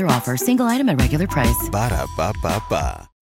with any other offer. Single item at regular price. Ba-da-ba-ba-ba.